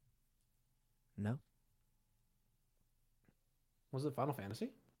 Apex. No. Was it Final Fantasy?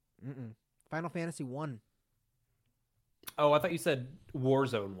 Mm-mm. Final Fantasy 1. Oh, I thought you said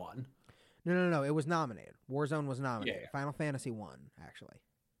Warzone 1. No. It was nominated. Warzone was nominated. Yeah. Final Fantasy 1, actually.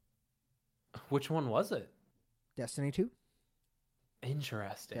 Which one was it? Destiny 2.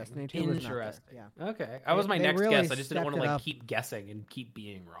 Interesting. Destiny 2 was not there. Yeah. Okay. That was my next really guess. I just didn't want to stepped it keep guessing and keep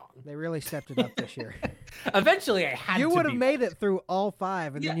being wrong. They really stepped it up this year. Eventually, I had You to would have be made it through all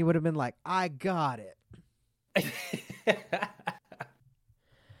 5, and Yeah. then you would have been like, I got it.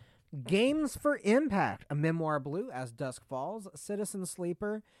 Games for Impact, A Memoir Blue, As Dusk Falls, Citizen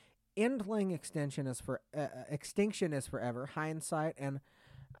Sleeper, Endling Extinction is Forever, Hindsight, and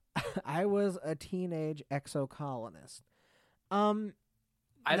I Was a Teenage Exocolonist.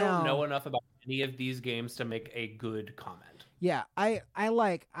 I don't know enough about any of these games to make a good comment. Yeah, I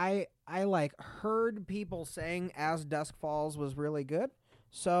heard people saying As Dusk Falls was really good.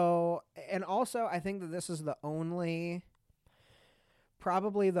 So, and also I think that this is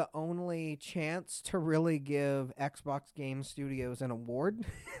probably the only chance to really give Xbox Game Studios an award.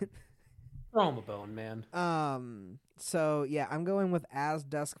 Throw 'em a bone, man. So yeah, I'm going with As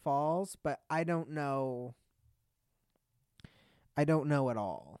Dusk Falls, but I don't know at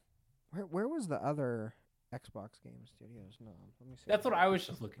all. Where was the other Xbox Game Studios? No, let me see. That's what I was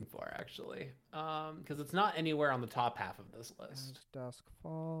just looking for, actually. Because it's not anywhere on the top half of this list. As Dusk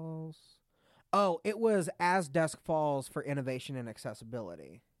Falls. Oh, it was As Dusk Falls for Innovation and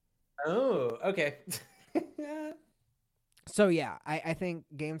Accessibility. Oh, okay. So yeah, I think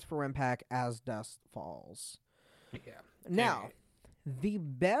Games for Impact, As Dusk Falls. Yeah. Now, the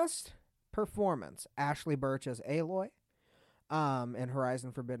best performance, Ashley Birch as Aloy, in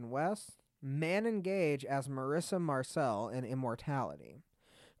Horizon Forbidden West, Manon Gage as Marissa Marcel in Immortality,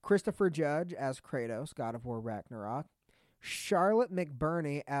 Christopher Judge as Kratos, God of War Ragnarok, Charlotte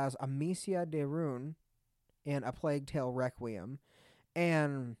McBurney as Amicia de Rune in A Plague Tale Requiem,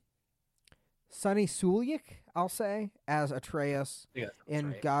 and Sunny Suljic, I'll say, as Atreus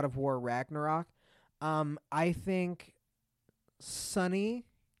in God of War Ragnarok. I think Sunny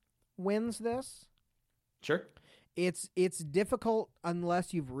wins this. Sure. It's difficult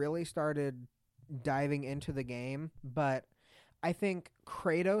unless you've really started diving into the game, but I think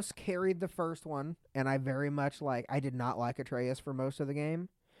Kratos carried the first one, and I did not like Atreus for most of the game.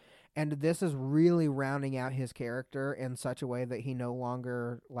 And this is really rounding out his character in such a way that I no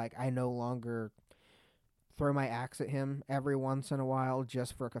longer throw my axe at him every once in a while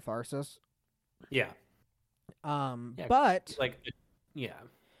just for catharsis. Yeah. But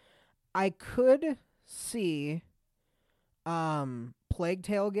I could see Plague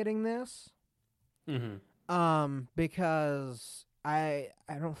Tale getting this. Mm-hmm. Because I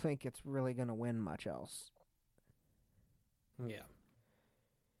don't think it's really going to win much else. Yeah.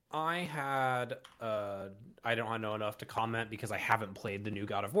 I had I don't know enough to comment because I haven't played the new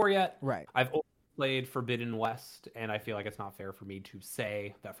God of War yet. Right. I've only played Forbidden West, and I feel like it's not fair for me to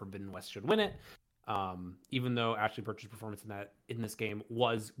say that Forbidden West should win it. Even though Ashley Birch's performance in this game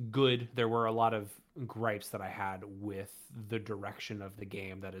was good, there were a lot of gripes that I had with the direction of the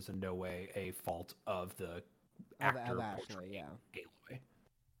game that is in no way a fault of the actor portraying Aloy.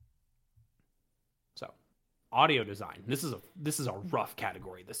 So, audio design. This is a rough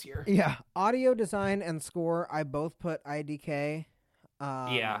category this year. Yeah, audio design and score. I both put IDK.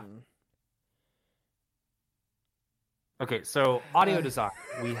 Yeah. Okay, so audio design.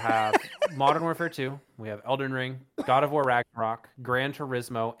 We have Modern Warfare 2, we have Elden Ring, God of War Ragnarok, Gran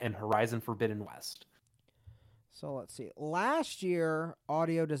Turismo, and Horizon Forbidden West. So let's see. Last year,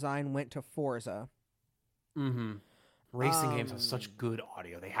 audio design went to Forza. Mm-hmm. Racing games have such good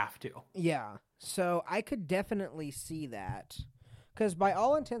audio. They have to. Yeah. So I could definitely see that. Because by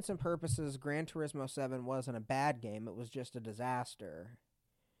all intents and purposes, Gran Turismo 7 wasn't a bad game. It was just a disaster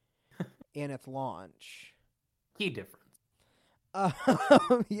in its launch. Key difference.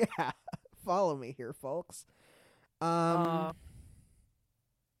 Yeah. Follow me here, folks. I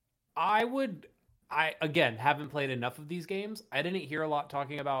would I again haven't played enough of these games. I didn't hear a lot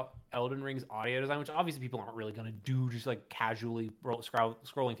talking about Elden Ring's audio design, which obviously people aren't really going to do just like casually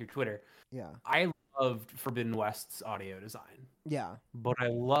scrolling through Twitter. Yeah. I loved Forbidden West's audio design, Yeah. but I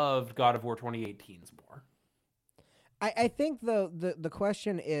loved God of War 2018's more. I think the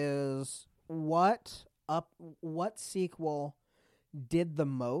question is what sequel did the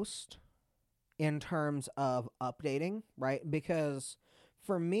most in terms of updating, right? Because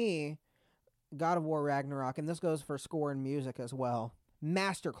for me, God of War Ragnarok, and this goes for score and music as well,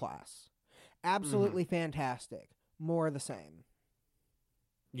 masterclass. Absolutely fantastic. More of the same.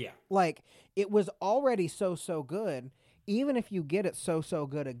 Yeah. Like, it was already so good. Even if you get it so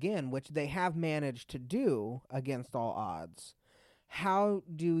good again, which they have managed to do against all odds, how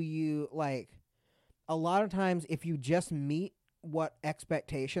do you, like, a lot of times if you just meet what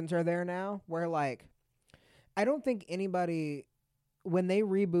expectations are there now, where, like, I don't think anybody, when they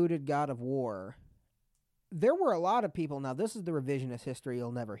rebooted God of War, there were a lot of people, now this is the revisionist history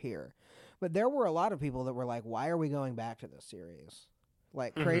you'll never hear, but there were a lot of people that were like, why are we going back to this series?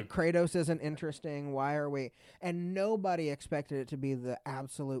 Like, Kratos isn't interesting. Why are we? And nobody expected it to be the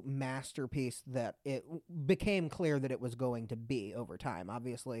absolute masterpiece that it became clear that it was going to be over time.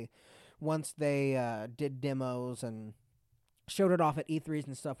 Obviously, once they did demos and showed it off at E3s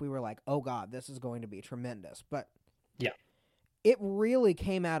and stuff, we were like, oh God, this is going to be tremendous. But yeah, it really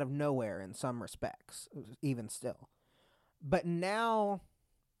came out of nowhere in some respects, even still. But now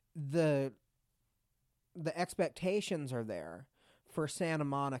the expectations are there for Santa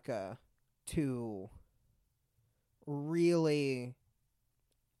Monica to really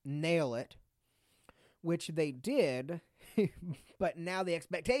nail it, which they did, but now the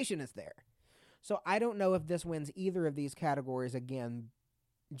expectation is there. So I don't know if this wins either of these categories again,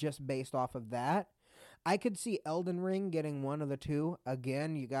 just based off of that. I could see Elden Ring getting one of the two.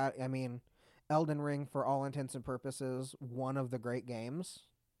 Again, Elden Ring, for all intents and purposes, one of the great games.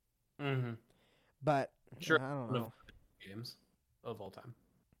 Mm-hmm. But sure, I don't know. Games of all time.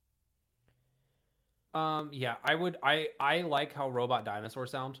 Yeah, I like how Robot Dinosaur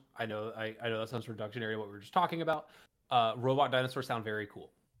sound. I know that sounds reductionary what we were just talking about. Robot Dinosaur sound very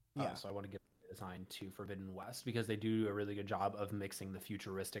cool. Yeah. So I want to give the design to Forbidden West because they do a really good job of mixing the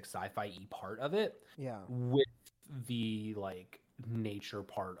futuristic sci-fi part of it with the like nature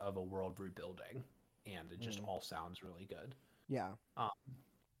part of a world rebuilding, and it just all sounds really good. Yeah.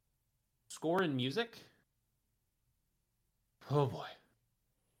 Score and music. Oh boy.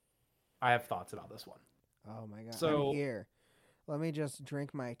 I have thoughts about this one. Oh my God. So, I'm here. Let me just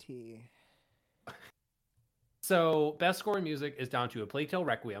drink my tea. So, best score in music is down to A Plague Tale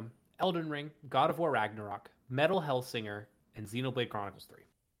Requiem, Elden Ring, God of War Ragnarok, Metal Hellsinger, and Xenoblade Chronicles 3.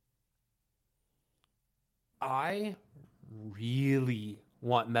 I really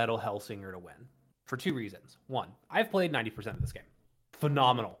want Metal Hellsinger to win for two reasons. One, I've played 90% of this game.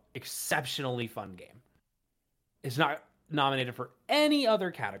 Phenomenal, exceptionally fun game. It's not nominated for any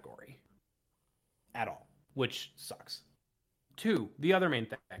other category at all, which sucks. Two, the other main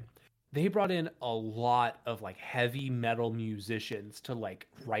thing, they brought in a lot of like heavy metal musicians to like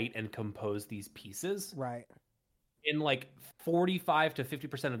write and compose these pieces. Right. And like 45 to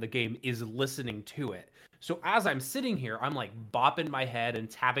 50% of the game is listening to it. So as I'm sitting here, I'm like bopping my head and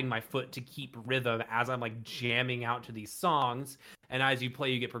tapping my foot to keep rhythm as I'm like jamming out to these songs. And as you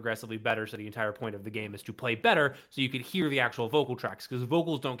play, you get progressively better. So the entire point of the game is to play better so you can hear the actual vocal tracks, because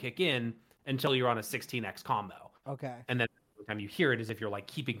vocals don't kick in until you're on a 16x combo. Okay. And then the time you hear it is if you're like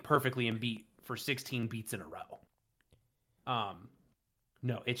keeping perfectly in beat for 16 beats in a row.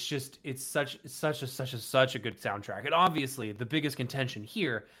 No, it's such a good soundtrack. And obviously the biggest contention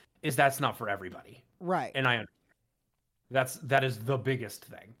here is that's not for everybody. Right. And I understand. That is the biggest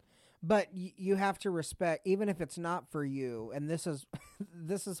thing. But you have to respect, even if it's not for you, and this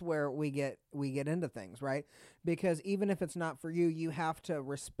is where we get into things, right? Because even if it's not for you, you have to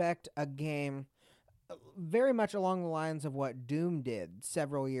respect a game very much along the lines of what Doom did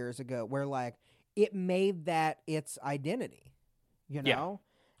several years ago, where like it made that its identity, you know?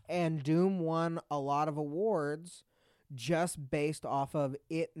 Yeah. And Doom won a lot of awards just based off of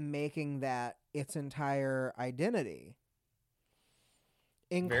it making that its entire identity,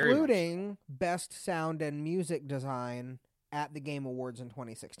 including best sound and music design at the Game Awards in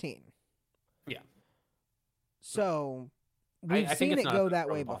 2016. Yeah. So we've seen it go that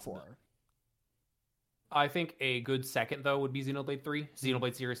way before. I think a good second, though, would be Xenoblade 3.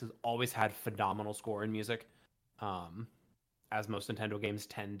 Xenoblade series has always had phenomenal score and music, as most Nintendo games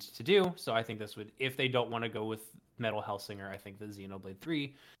tend to do. So I think this would, if they don't want to go with Metal Hellsinger, I think that Xenoblade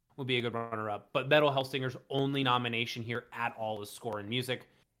 3 would be a good runner-up. But Metal Hellsinger's only nomination here at all is score and music.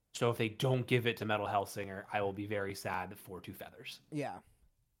 So if they don't give it to Metal Hellsinger, I will be very sad for Two Feathers. Yeah.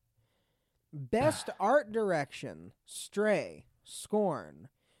 Best art direction: Stray, Scorn,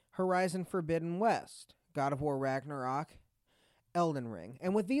 Horizon Forbidden West, God of War Ragnarok, Elden Ring.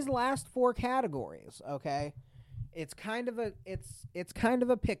 And with these last 4 categories, okay, it's kind of a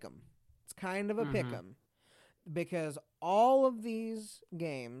pick'em. It's kind of a pick'em because all of these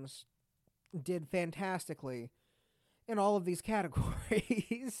games did fantastically in all of these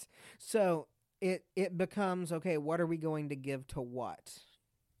categories. So it becomes, okay, what are we going to give to what?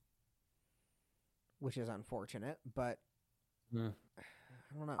 Which is unfortunate, but I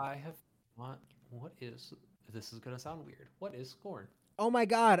don't know. I have not. What is this? Is going to sound weird. What is Scorn? Oh my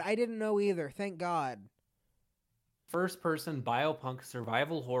god, I didn't know either. Thank God. First-person biopunk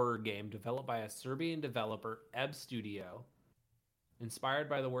survival horror game developed by a Serbian developer, Ebb Studio, inspired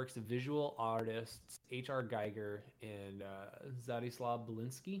by the works of visual artists H.R. Geiger and Zadislav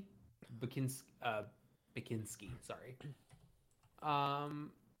Bikinski. Sorry.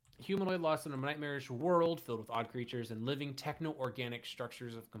 Humanoid lost in a nightmarish world filled with odd creatures and living techno-organic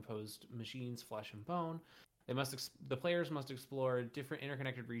structures of composed machines, flesh and bone. The players must explore different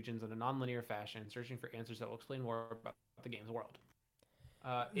interconnected regions in a non-linear fashion, searching for answers that will explain more about the game's world.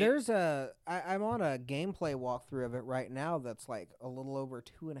 I'm on a gameplay walkthrough of it right now that's like a little over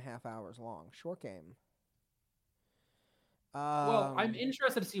 2.5 hours long. Short game. Well, I'm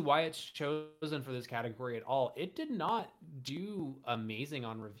interested to see why it's chosen for this category at all. It did not do amazing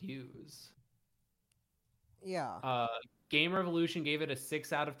on reviews. Yeah. Game Revolution gave it a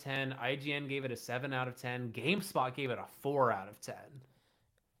 6 out of 10. IGN gave it a 7 out of 10. GameSpot gave it a 4 out of 10.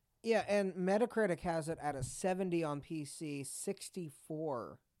 Yeah, and Metacritic has it at a 70 on PC,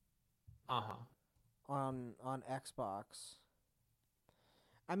 64 on Xbox.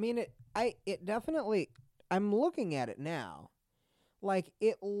 I mean, it definitely. I'm looking at it now. Like,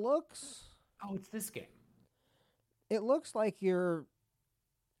 it looks... Oh, it's this game. It looks like your...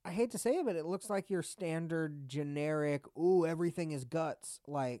 I hate to say it, but it looks like your standard generic, ooh, everything is guts.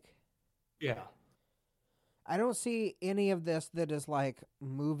 Like... Yeah. I don't see any of this that is, like,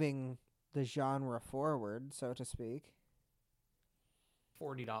 moving the genre forward, so to speak.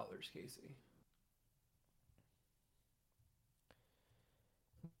 $40, Casey.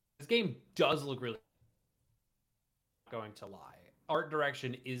 This game does look really... going to lie. Art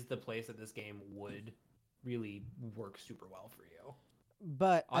direction is the place that this game would really work super well for you.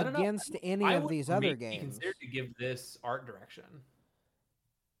 But against any of these other games, consider to give this art direction.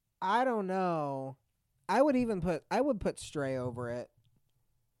 I don't know. I would put Stray over it.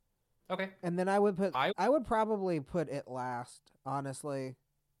 Okay. And then I would probably put it last, honestly.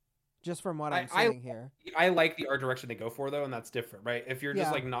 Just from what I'm seeing here. I like the art direction they go for though, and that's different, right? If you're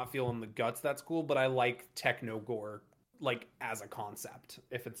just like not feeling the guts, that's cool, but I like techno gore like as a concept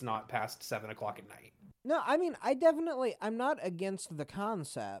if it's not past 7 o'clock at night. No, I mean, I'm not against the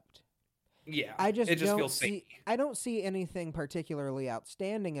concept. Yeah, it just feels safe. I don't see anything particularly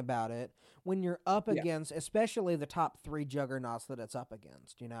outstanding about it when you're up against, especially the top 3 juggernauts that it's up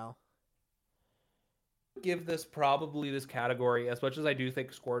against, you know? Give this category, as much as I do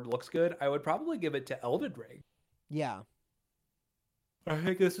think Scorn looks good, I would probably give it to Elden Ring. Yeah. I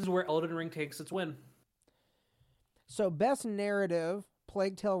think this is where Elden Ring takes its win. So, best narrative,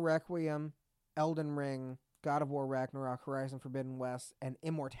 Plague Tale Requiem, Elden Ring, God of War Ragnarok, Horizon Forbidden West, and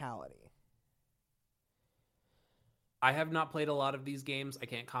Immortality. I have not played a lot of these games. I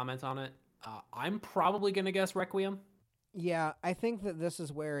can't comment on it. I'm probably going to guess Requiem. Yeah, I think that this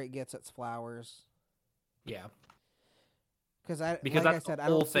is where it gets its flowers. Yeah. Because that's the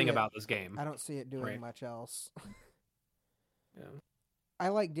whole thing about this game. I don't see it doing much else. Yeah.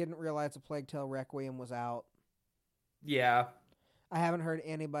 I didn't realize A Plague Tale Requiem was out. Yeah. I haven't heard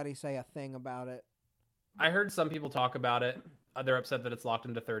anybody say a thing about it. I heard some people talk about it. They're upset that it's locked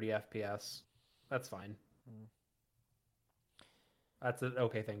into 30 FPS. That's fine. That's an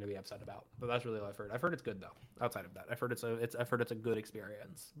okay thing to be upset about. But that's really all I've heard. I've heard it's good though. Outside of that, I've heard it's a good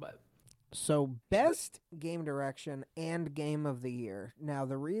experience. But so best game direction and game of the year. Now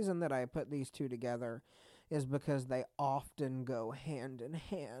the reason that I put these two together is because they often go hand in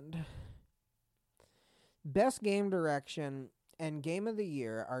hand. Best game direction and game of the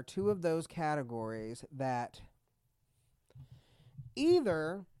year are two of those categories that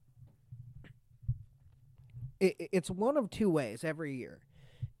either it's one of two ways every year.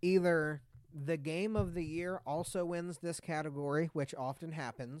 Either the game of the year also wins this category, which often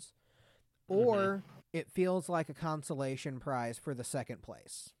happens, or it feels like a consolation prize for the second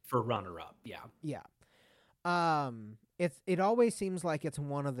place. For runner-up, yeah. Yeah. It always seems like it's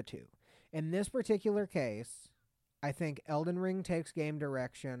one of the two. In this particular case, I think Elden Ring takes game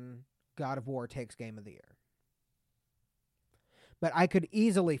direction. God of War takes game of the year. But I could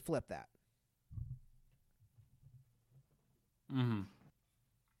easily flip that. Mm-hmm.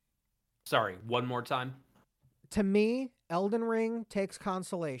 Sorry, one more time. To me, Elden Ring takes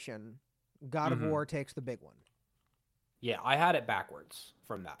consolation. God of War takes the big one. Yeah, I had it backwards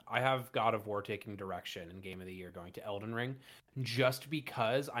from that. I have God of War taking direction and Game of the Year going to Elden Ring, just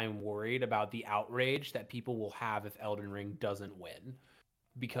because I'm worried about the outrage that people will have if Elden Ring doesn't win.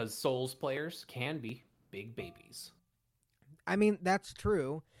 Because Souls players can be big babies. I mean, that's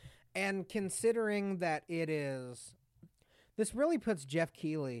true. And considering that it is... This really puts Jeff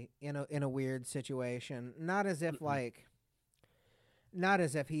Keighley in a weird situation. Not as if, not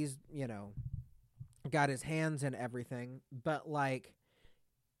as if he's, got his hands in everything, but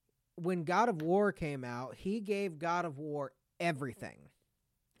when God of War came out, he gave God of War everything.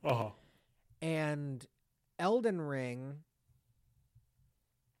 Uh-huh. And Elden Ring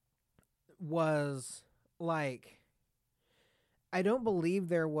was I don't believe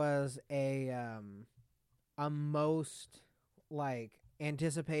there was a most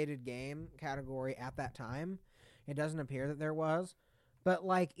anticipated game category at that time. It doesn't appear that there was. But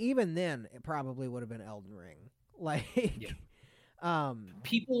even then, it probably would have been Elden Ring.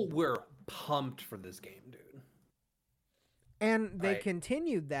 People were pumped for this game, dude. And they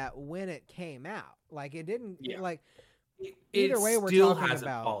continued that when it came out. It didn't either way. We're talking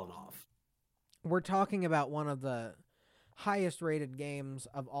about fallen off. We're talking about one of the highest rated games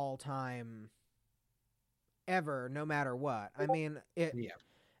of all time, ever, no matter what. I mean,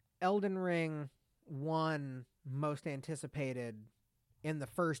 Elden Ring won most anticipated in the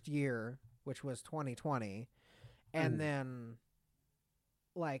first year, which was 2020, and then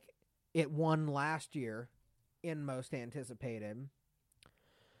it won last year in most anticipated.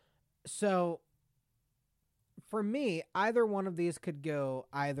 So for me, either one of these could go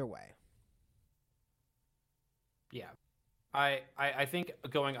either way. Yeah. I think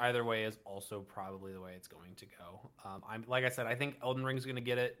going either way is also probably the way it's going to go. I'm like I said, I think Elden Ring's going to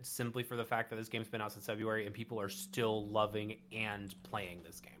get it simply for the fact that this game's been out since February and people are still loving and playing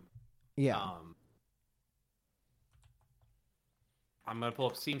this game. Yeah. I'm going to pull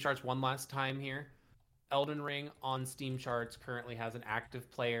up Steam charts one last time here. Elden Ring on Steam charts currently has an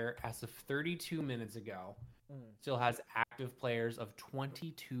active player as of 32 minutes ago. Still has active players of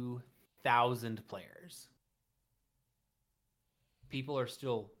 22,000 players. People are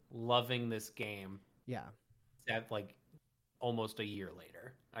still loving this game. Yeah. At almost a year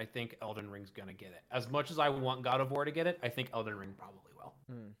later. I think Elden Ring's going to get it. As much as I want God of War to get it, I think Elden Ring probably will.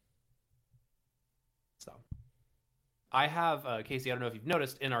 So I have, Casey, I don't know if you've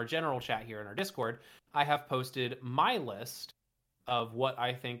noticed in our general chat here in our Discord, I have posted my list of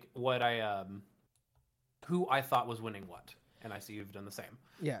who I thought was winning what. And I see you've done the same.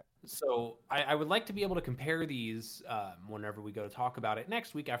 Yeah. So I would like to be able to compare these whenever we go to talk about it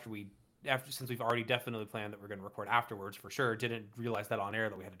next week since we've already definitely planned that we're going to record afterwards for sure. Didn't realize that on air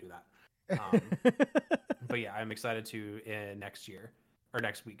that we had to do that. But yeah, I'm excited to next year or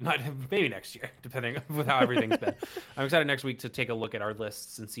next week, not maybe next year, depending with how everything's been. I'm excited next week to take a look at our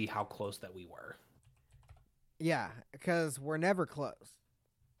lists and see how close that we were. Yeah, because we're never close.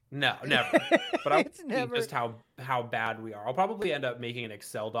 No, never. But I see just how bad we are. I'll probably end up making an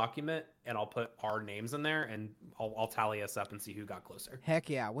Excel document and I'll put our names in there and I'll tally us up and see who got closer. Heck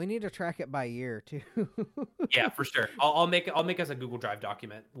yeah, we need to track it by year too. Yeah, for sure. I'll make us a Google Drive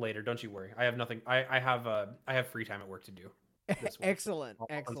document later. Don't you worry. I have nothing. I have free time at work to do. Excellent. I'll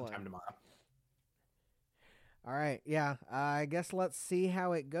Excellent. Some time tomorrow. All right. Yeah. I guess let's see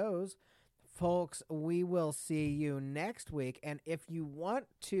how it goes. Folks, we will see you next week. And if you want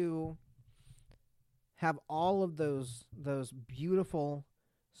to have all of those beautiful,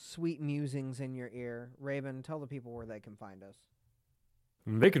 sweet musings in your ear, Raven, tell the people where they can find us.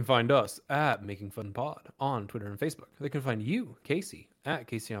 They can find us at Making Fun Pod on Twitter and Facebook. They can find you, Casey, at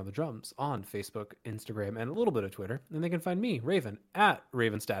Casey on the Drums on Facebook, Instagram, and a little bit of Twitter. And they can find me, Raven, at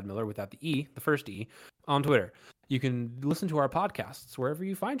Raven Stadmiller without the E, the first E, on Twitter. You can listen to our podcasts wherever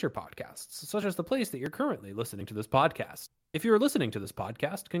you find your podcasts, such as the place that you're currently listening to this podcast. If you're listening to this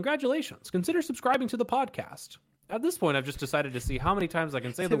podcast, congratulations. Consider subscribing to the podcast. At this point, I've just decided to see how many times I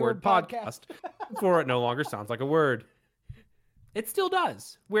can say the word podcast before it no longer sounds like a word. It still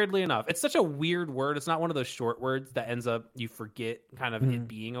does, weirdly enough. It's such a weird word. It's not one of those short words that ends up, you forget kind of it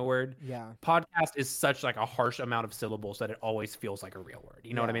being a word. Yeah. Podcast is such a harsh amount of syllables that it always feels like a real word.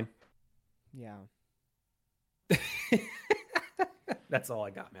 You know what I mean? Yeah. That's all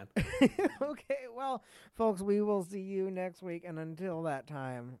I got, man. Okay, well, folks, we will see you next week. And until that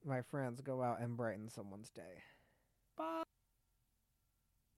time, my friends, go out and brighten someone's day. Bye.